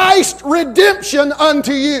made Christ redemption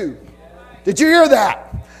unto you. Did you hear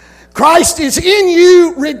that? Christ is in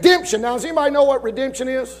you, redemption. Now, does anybody know what redemption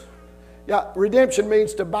is? Yeah, redemption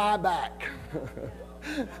means to buy back.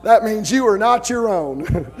 That means you are not your own.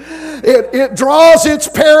 It draws its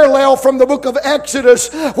parallel from the book of Exodus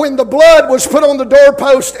when the blood was put on the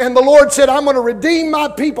doorpost and the Lord said, I'm going to redeem my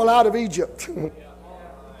people out of Egypt.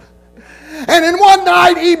 And in one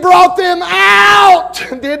night He brought them out,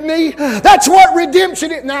 didn't He? That's what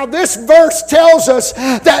redemption is. Now this verse tells us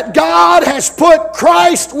that God has put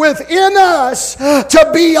Christ within us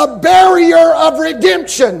to be a barrier of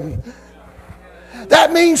redemption.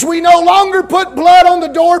 That means we no longer put blood on the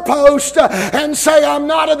doorpost and say, I'm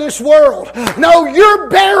not of this world. No, your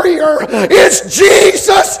barrier is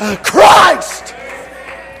Jesus Christ.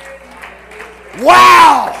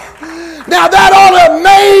 Wow. Now that ought to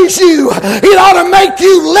amaze you. It ought to make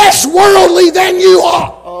you less worldly than you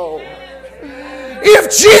are. Oh.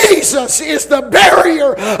 If Jesus is the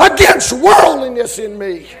barrier against worldliness in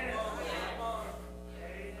me,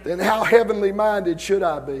 then how heavenly minded should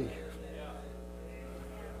I be?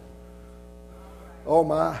 Oh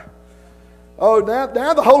my. Oh,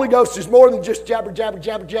 now the Holy Ghost is more than just jabber, jabber,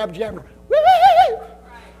 jabber, jabber, jabber. Woo!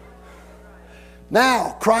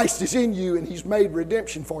 Now Christ is in you and He's made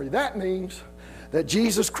redemption for you. That means that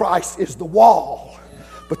Jesus Christ is the wall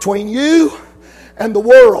between you and the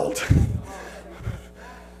world.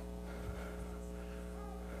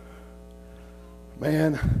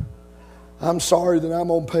 Man, I'm sorry that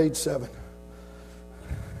I'm on page 7.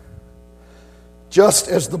 Just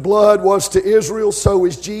as the blood was to Israel, so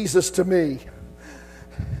is Jesus to me.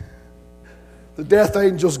 The death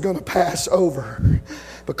angel's going to pass over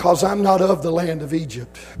because I'm not of the land of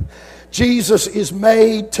Egypt. Jesus is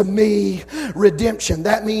made to me redemption.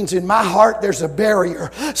 That means in my heart there's a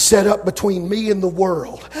barrier set up between me and the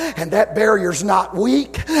world. And that barrier's not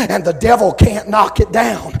weak, and the devil can't knock it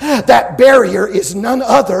down. That barrier is none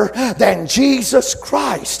other than Jesus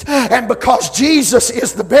Christ. And because Jesus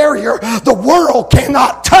is the barrier, the world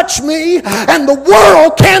cannot touch me, and the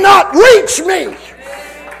world cannot reach me.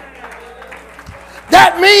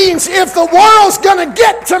 That means if the world's going to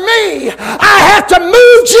get to me, I have to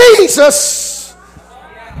move Jesus.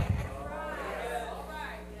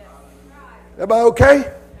 Everybody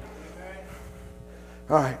okay?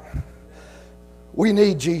 All right. We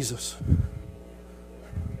need Jesus.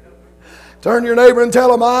 Turn to your neighbor and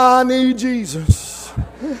tell him, I need Jesus.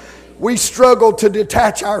 We struggle to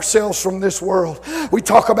detach ourselves from this world. We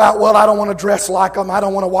talk about, well, I don't want to dress like them. I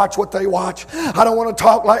don't want to watch what they watch. I don't want to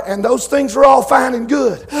talk like, and those things are all fine and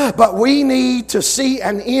good. But we need to see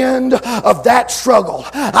an end of that struggle.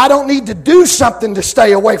 I don't need to do something to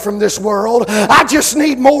stay away from this world. I just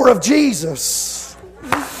need more of Jesus.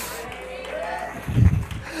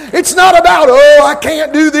 It's not about, oh, I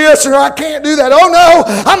can't do this or I can't do that. Oh, no,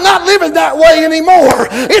 I'm not living that way anymore.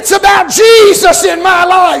 It's about Jesus in my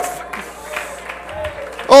life.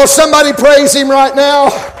 Oh, somebody praise Him right now.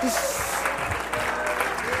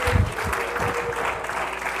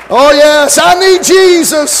 Oh, yes, I need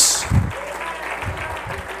Jesus.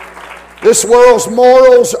 This world's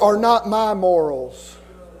morals are not my morals.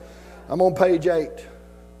 I'm on page 8.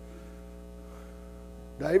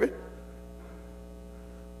 David?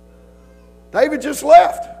 David just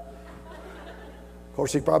left. Of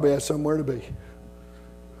course, he probably has somewhere to be.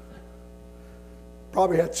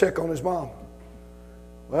 Probably had to check on his mom.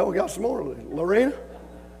 Well, we got some more. Lorena?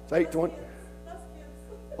 It's 8:20.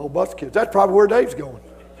 Oh, bus kids. That's probably where Dave's going.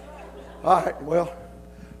 All right, well,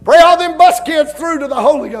 pray all them bus kids through to the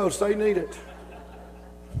Holy Ghost. They need it.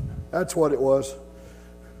 That's what it was.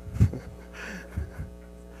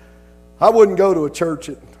 I wouldn't go to a church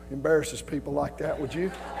that embarrasses people like that, would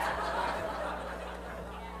you?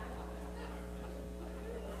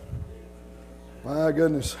 My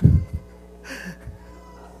goodness.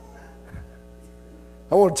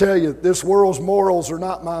 I want to tell you, this world's morals are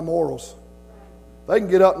not my morals. They can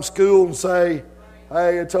get up in school and say,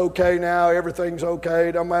 hey, it's okay now, everything's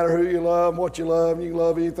okay, don't matter who you love, what you love, you can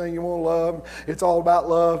love anything you want to love, it's all about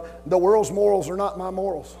love. The world's morals are not my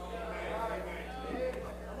morals.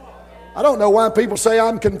 I don't know why people say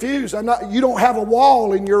I'm confused. You don't have a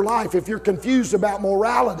wall in your life if you're confused about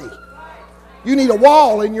morality. You need a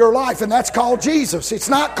wall in your life, and that's called Jesus. It's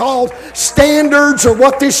not called standards or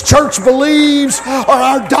what this church believes or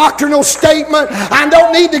our doctrinal statement. I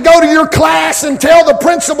don't need to go to your class and tell the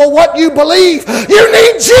principal what you believe. You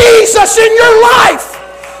need Jesus in your life.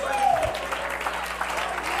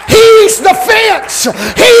 He's the fence.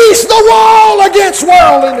 He's the wall against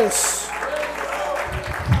worldliness.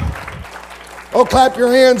 Oh, clap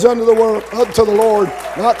your hands unto the world, up to the Lord,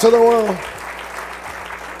 not to the world.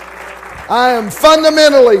 I am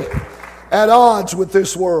fundamentally at odds with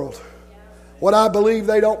this world. What I believe,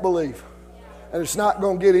 they don't believe. And it's not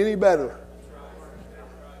going to get any better.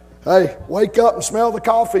 Hey, wake up and smell the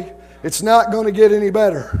coffee. It's not going to get any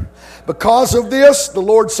better. Because of this, the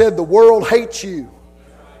Lord said the world hates you.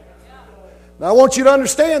 Now, I want you to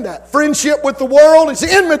understand that. Friendship with the world is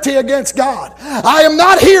enmity against God. I am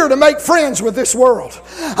not here to make friends with this world.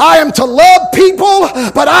 I am to love people,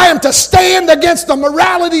 but I am to stand against the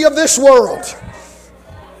morality of this world.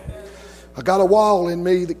 I got a wall in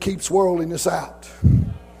me that keeps worldliness out.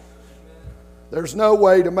 There's no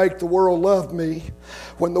way to make the world love me.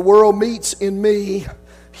 When the world meets in me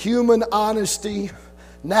human honesty,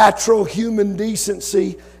 natural human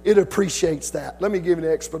decency, it appreciates that. Let me give you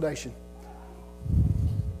an explanation.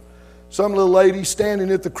 Some little lady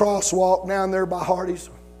standing at the crosswalk down there by Hardee's.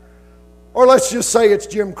 Or let's just say it's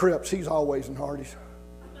Jim Cripps. He's always in Hardee's.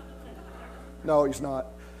 No, he's not.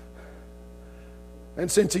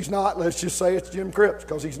 And since he's not, let's just say it's Jim Cripps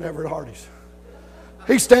because he's never at Hardee's.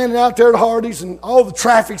 He's standing out there at Hardee's and all the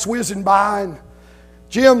traffic's whizzing by. And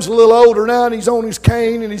Jim's a little older now and he's on his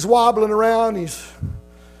cane and he's wobbling around. He's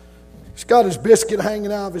got his biscuit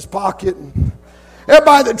hanging out of his pocket. And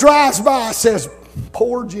everybody that drives by says,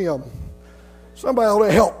 Poor Jim. Somebody ought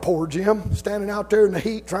to help poor Jim, standing out there in the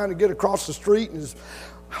heat trying to get across the street, and his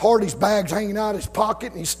Hardy's bag's hanging out of his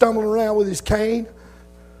pocket, and he's stumbling around with his cane.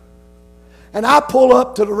 And I pull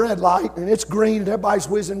up to the red light, and it's green, and everybody's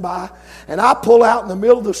whizzing by. And I pull out in the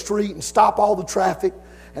middle of the street and stop all the traffic,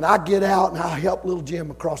 and I get out, and I help little Jim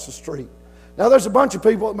across the street. Now, there's a bunch of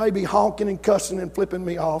people that may be honking and cussing and flipping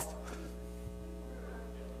me off.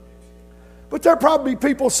 But there probably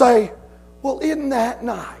people say, well, isn't that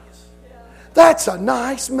nice? That's a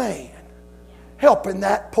nice man helping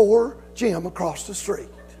that poor Jim across the street.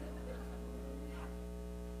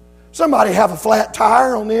 Somebody have a flat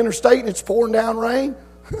tire on the interstate and it's pouring down rain.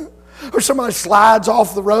 Or somebody slides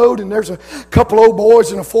off the road and there's a couple old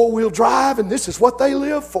boys in a four-wheel drive and this is what they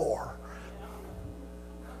live for.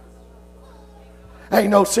 Ain't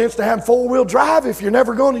no sense to have four-wheel drive if you're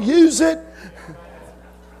never going to use it.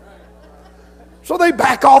 So they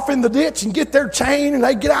back off in the ditch and get their chain and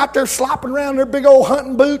they get out there slopping around in their big old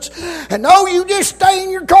hunting boots. And no, you just stay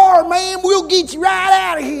in your car, man. We'll get you right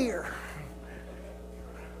out of here.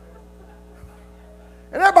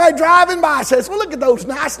 And everybody driving by says, well, look at those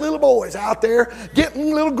nice little boys out there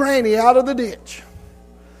getting little granny out of the ditch.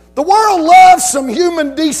 The world loves some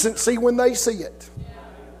human decency when they see it.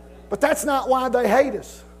 But that's not why they hate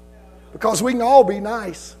us. Because we can all be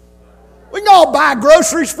nice. We can all buy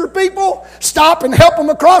groceries for people, stop and help them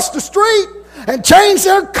across the street, and change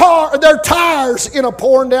their tires in a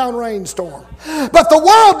pouring down rainstorm. But the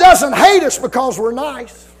world doesn't hate us because we're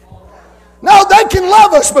nice. No, they can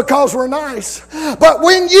love us because we're nice. But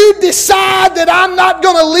when you decide that I'm not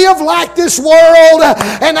going to live like this world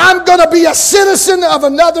and I'm going to be a citizen of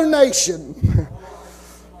another nation,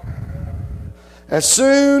 as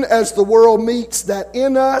soon as the world meets that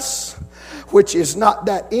in us, which is not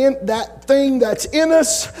that thing that's in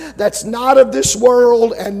us, that's not of this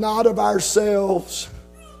world and not of ourselves.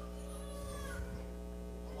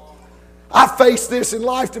 I faced this in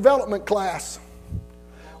life development class.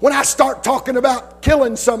 When I start talking about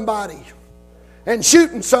killing somebody and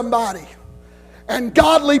shooting somebody, and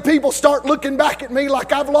godly people start looking back at me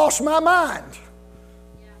like I've lost my mind.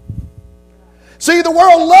 See, the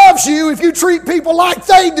world loves you if you treat people like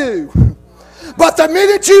they do. But the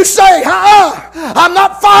minute you say, I'm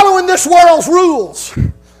not following this world's rules.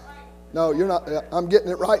 No, you're not. I'm getting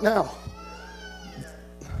it right now.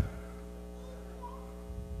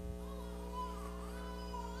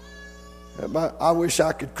 I wish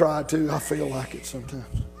I could cry too. I feel like it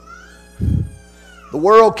sometimes. The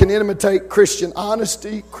world can imitate Christian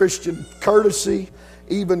honesty, Christian courtesy,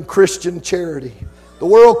 even Christian charity. The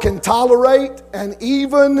world can tolerate and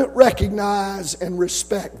even recognize and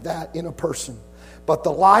respect that in a person. But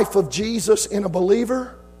the life of Jesus in a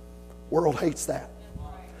believer, world hates that.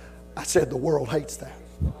 I said the world hates that.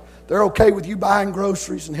 They're okay with you buying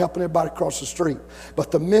groceries and helping everybody across the street. But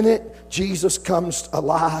the minute Jesus comes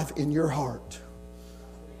alive in your heart,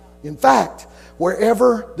 in fact,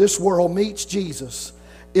 wherever this world meets Jesus,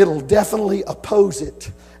 it'll definitely oppose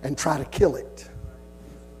it and try to kill it.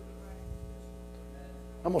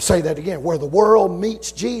 I'm going to say that again. Where the world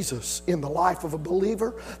meets Jesus in the life of a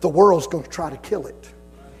believer, the world's going to try to kill it.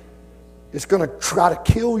 It's going to try to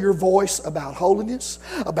kill your voice about holiness,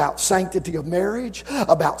 about sanctity of marriage,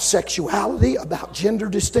 about sexuality, about gender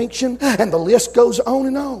distinction, and the list goes on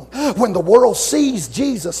and on. When the world sees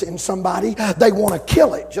Jesus in somebody, they want to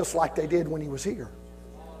kill it just like they did when he was here.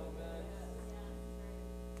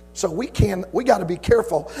 So we got to be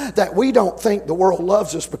careful that we don't think the world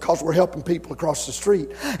loves us because we're helping people across the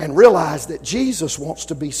street, and realize that Jesus wants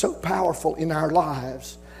to be so powerful in our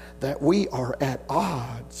lives that we are at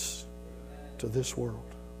odds to this world.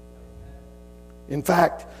 In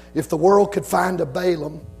fact, if the world could find a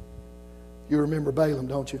Balaam, you remember Balaam,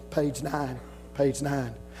 don't you? Page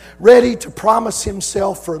 9. Ready to promise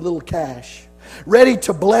himself for a little cash. Ready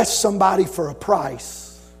to bless somebody for a price.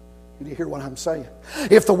 Do you hear what I'm saying?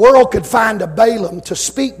 If the world could find a Balaam to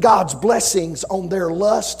speak God's blessings on their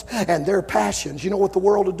lust and their passions, you know what the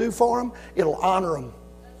world will do for them? It'll honor them.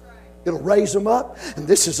 It'll raise them up. And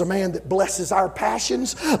this is a man that blesses our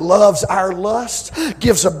passions, loves our lust,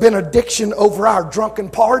 gives a benediction over our drunken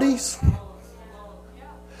parties.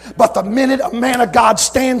 But the minute a man of God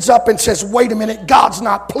stands up and says, wait a minute, God's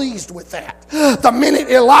not pleased with that. The minute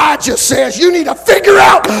Elijah says, you need to figure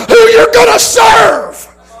out who you're going to serve.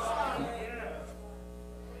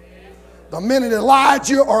 The minute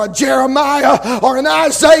Elijah or a Jeremiah or an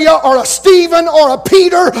Isaiah or a Stephen or a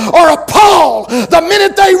Peter or a Paul, the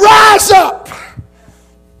minute they rise up.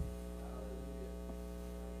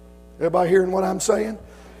 Everybody hearing what I'm saying?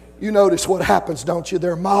 You notice what happens, don't you?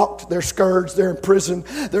 They're mocked, they're scourged, they're imprisoned,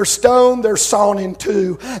 they're stoned, they're sawn in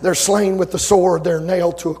two, they're slain with the sword, they're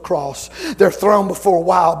nailed to a cross. They're thrown before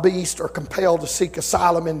wild beasts or compelled to seek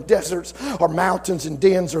asylum in deserts or mountains and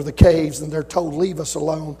dens or the caves, and they're told, leave us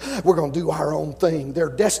alone. We're going to do our own thing. They're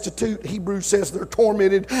destitute. Hebrews says they're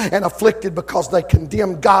tormented and afflicted because they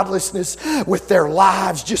condemn godlessness with their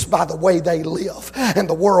lives just by the way they live, and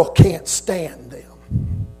the world can't stand them.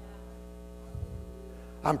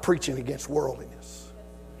 I'm preaching against worldliness.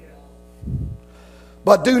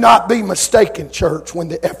 But do not be mistaken, church, when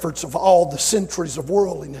the efforts of all the centuries of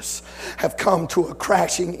worldliness have come to a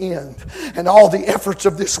crashing end, and all the efforts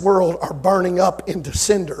of this world are burning up into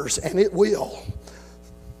cinders, and it will.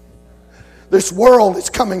 This world is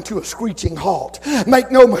coming to a screeching halt.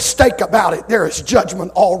 Make no mistake about it, there is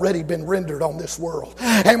judgment already been rendered on this world.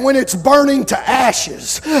 And when it's burning to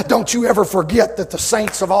ashes, don't you ever forget that the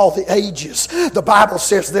saints of all the ages, the Bible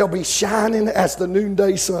says they'll be shining as the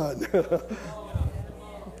noonday sun.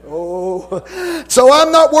 Oh, so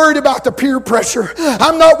I'm not worried about the peer pressure.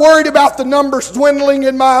 I'm not worried about the numbers dwindling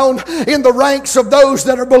in the ranks of those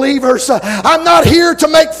that are believers. I'm not here to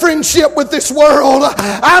make friendship with this world.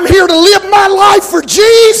 I'm here to live my life for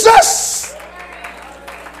Jesus.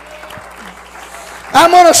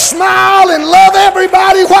 I'm going to smile and love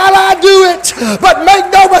everybody while I do it. But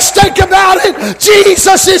make no mistake about it,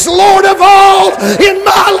 Jesus is Lord of all in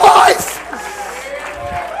my life.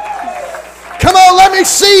 Come on, let me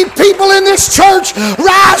see people in this church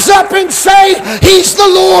rise up and say, He's the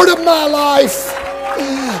Lord of my life.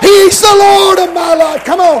 He's the Lord of my life.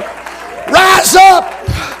 Come on, rise up.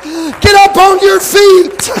 Get up on your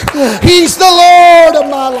feet. He's the Lord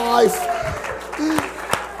of my life.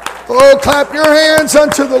 Oh, clap your hands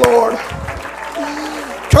unto the Lord.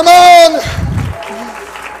 Come on.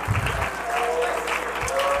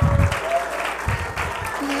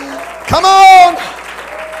 Come on.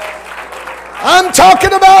 I'm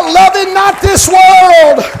talking about loving not this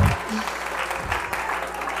world.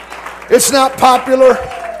 It's not popular.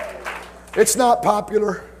 It's not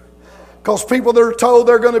popular. Because people that are told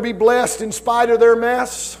they're going to be blessed in spite of their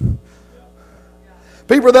mess.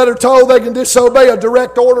 People that are told they can disobey a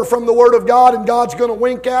direct order from the Word of God and God's going to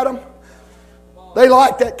wink at them. They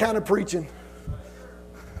like that kind of preaching.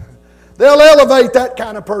 They'll elevate that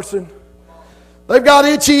kind of person. They've got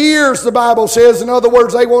itchy ears, the Bible says. In other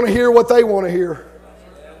words, they want to hear what they want to hear.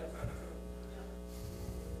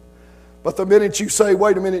 But the minute you say,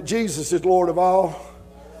 wait a minute, Jesus is Lord of all.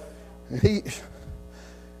 He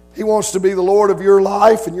wants to be the Lord of your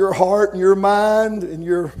life and your heart and your mind and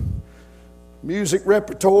your music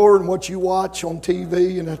repertoire and what you watch on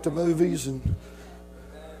TV and at the movies. And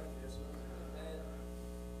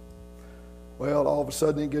well, all of a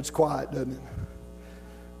sudden it gets quiet, doesn't it?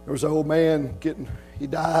 There was an old man he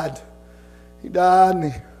died. He died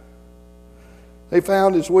and they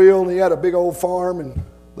found his will, and he had a big old farm, and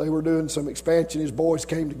they were doing some expansion. His boys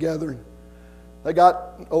came together and they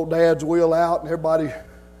got old Dad's will out, and everybody,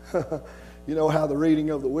 you know how the reading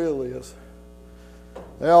of the will is.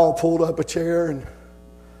 They all pulled up a chair, and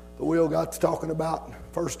the will got to talking about,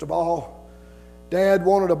 first of all, Dad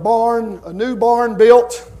wanted a new barn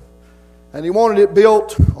built. And he wanted it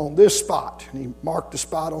built on this spot. And he marked the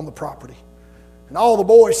spot on the property. And all the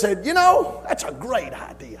boys said, you know, that's a great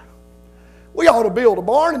idea. We ought to build a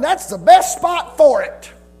barn, and that's the best spot for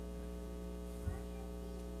it.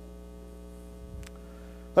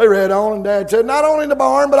 They read on, and Dad said, not only the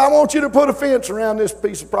barn, but I want you to put a fence around this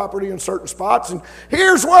piece of property in certain spots. And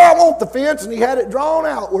here's where I want the fence. And he had it drawn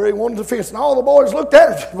out where he wanted the fence. And all the boys looked at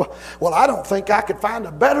it and said, well, I don't think I could find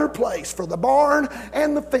a better place for the barn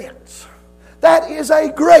and the fence. That is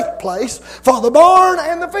a great place for the barn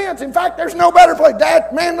and the fence. In fact, there's no better place.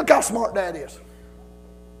 Dad, man, look how smart Dad is.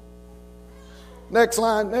 Next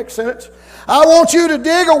line, next sentence. I want you to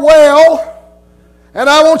dig a well, and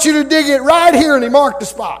I want you to dig it right here. And he marked the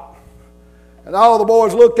spot. And all the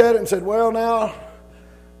boys looked at it and said, well, now,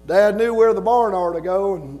 Dad knew where the barn ought to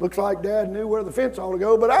go, and looks like Dad knew where the fence ought to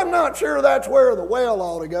go, but I'm not sure that's where the well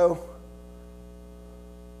ought to go.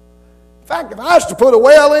 In fact, if I was to put a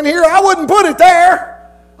well in here, I wouldn't put it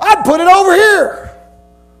there. I'd put it over here.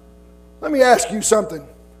 Let me ask you something.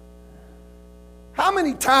 How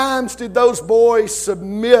many times did those boys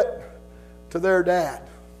submit to their dad?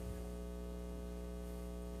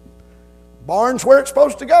 Barn's where it's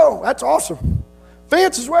supposed to go. That's awesome.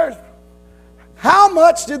 Fence is where it's... How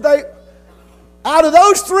much did they... Out of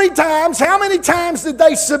those 3 times, how many times did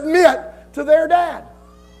they submit to their dad?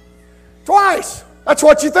 Twice. That's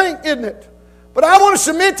what you think, isn't it? But I want to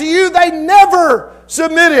submit to you, they never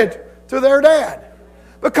submitted to their dad.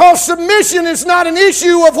 Because submission is not an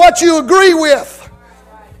issue of what you agree with.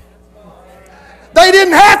 They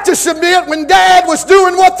didn't have to submit when Dad was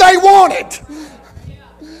doing what they wanted.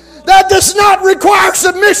 That does not require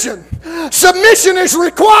submission. Submission is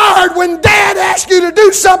required when Dad asks you to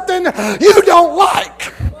do something you don't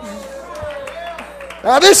like.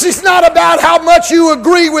 Now, this is not about how much you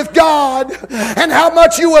agree with God and how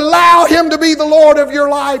much you allow Him to be the Lord of your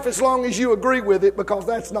life as long as you agree with it, because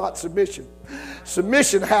that's not submission.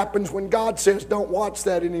 Submission happens when God says, don't watch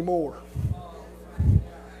that anymore.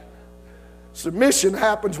 Submission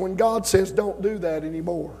happens when God says, don't do that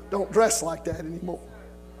anymore. Don't dress like that anymore.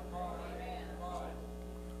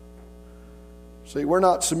 See, we're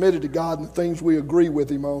not submitted to God in the things we agree with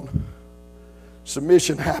Him on.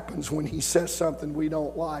 Submission happens when He says something we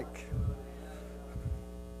don't like.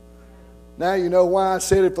 Now you know why I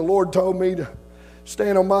said if the Lord told me to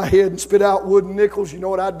stand on my head and spit out wooden nickels, you know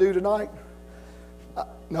what I'd do tonight?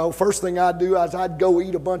 No, first thing I'd do is I'd go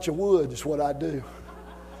eat a bunch of wood is what I'd do.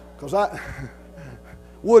 Because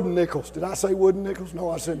wooden nickels. Did I say wooden nickels? No,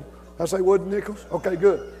 I say wooden nickels? Okay,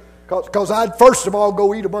 good. Because I'd first of all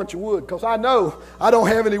go eat a bunch of wood. Because I know I don't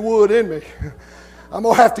have any wood in me. I'm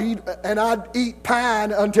going to have to eat, and I'd eat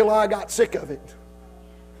pine until I got sick of it.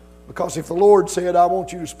 Because if the Lord said, I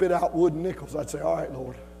want you to spit out wooden nickels, I'd say, all right,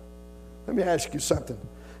 Lord. Let me ask you something.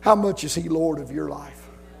 How much is He Lord of your life?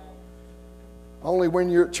 Only when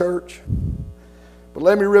you're at church? But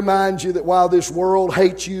let me remind you that while this world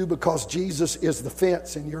hates you because Jesus is the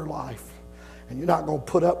fence in your life, and you're not going to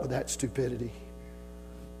put up with that stupidity.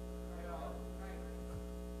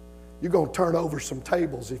 You're going to turn over some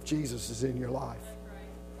tables if Jesus is in your life.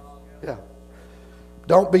 Yeah.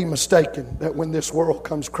 Don't be mistaken that when this world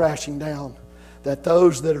comes crashing down, that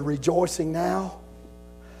those that are rejoicing now,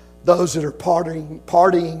 those that are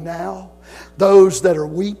partying now, those that are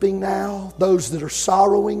weeping now, those that are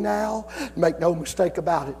sorrowing now, make no mistake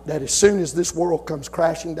about it, that as soon as this world comes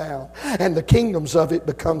crashing down and the kingdoms of it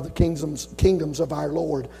become the kingdoms of our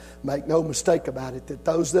Lord, make no mistake about it, that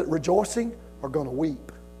those that are rejoicing are going to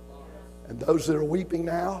weep. And those that are weeping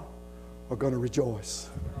now are going to rejoice.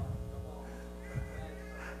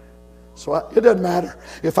 So it doesn't matter.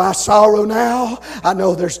 If I sorrow now, I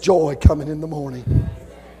know there's joy coming in the morning.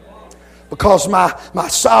 Because my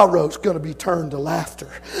sorrow's going to be turned to laughter.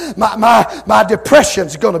 My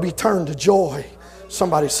depression's going to be turned to joy.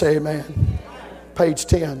 Somebody say amen. Page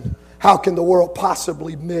 10. How can the world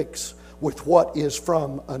possibly mix with what is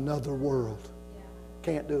from another world?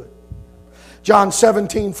 Can't do it. John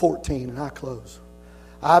 17:14, and I close.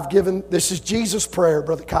 This is Jesus' prayer.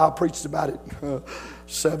 Brother Kyle preached about it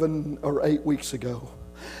 7 or 8 weeks ago.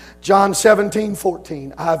 John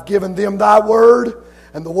 17:14. I've given them thy word,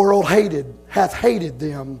 and the world hath hated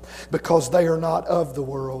them, because they are not of the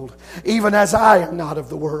world, even as I am not of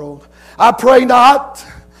the world. I pray not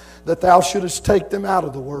that thou shouldest take them out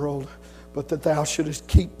of the world, but that thou shouldest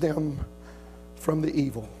keep them from the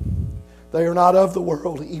evil. They are not of the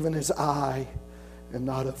world, even as I am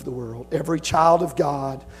not of the world. Every child of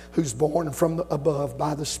God who's born from above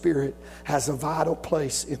by the Spirit has a vital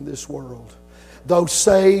place in this world. Though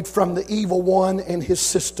saved from the evil one and his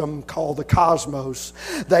system called the cosmos,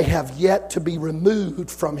 they have yet to be removed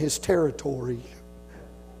from his territory.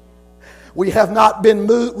 We have not been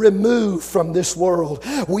removed from this world.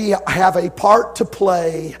 We have a part to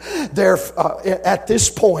play there at this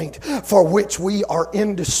point for which we are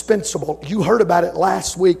indispensable. You heard about it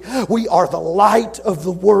last week. We are the light of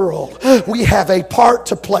the world. We have a part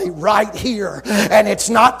to play right here. And it's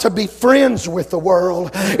not to be friends with the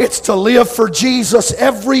world. It's to live for Jesus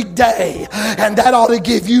every day. And that ought to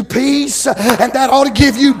give you peace. And that ought to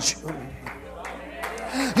give you joy.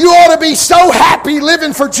 You ought to be so happy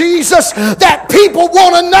living for Jesus that people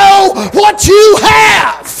want to know what you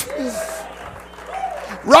have.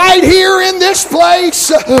 Right here in this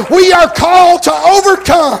place, we are called to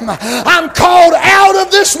overcome. I'm called out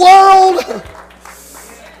of this world.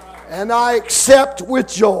 And I accept with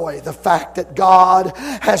joy the fact that God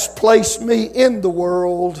has placed me in the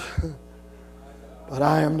world, but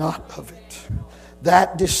I am not of it.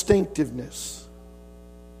 That distinctiveness.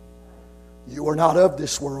 You are not of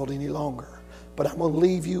this world any longer, but I'm going to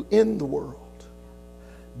leave you in the world.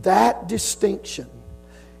 That distinction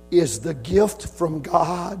is the gift from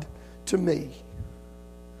God to me.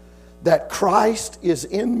 That Christ is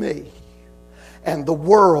in me, and the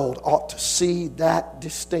world ought to see that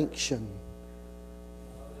distinction.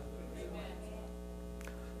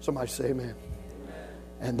 Somebody say amen.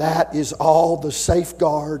 And that is all the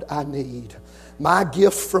safeguard I need. My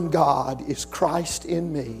gift from God is Christ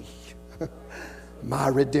in me. My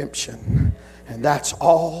redemption. And that's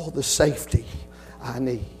all the safety I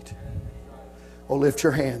need. Oh, lift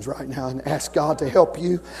your hands right now and ask God to help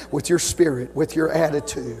you with your spirit, with your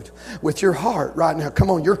attitude, with your heart right now. Come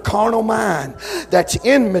on, your carnal mind that's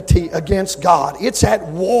enmity against God. It's at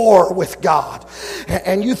war with God.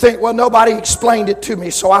 And you think, well, nobody explained it to me,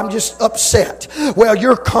 so I'm just upset. Well,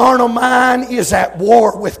 your carnal mind is at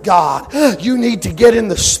war with God. You need to get in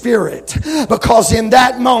the spirit, because in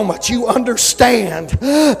that moment you understand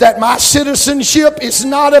that my citizenship is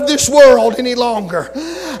not of this world any longer.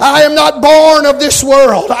 I am not born of this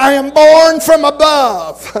world. I am born from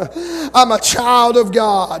above. I'm a child of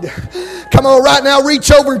God. Come on, right now,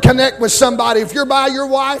 reach over and connect with somebody. If you're by your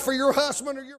wife or your husband or your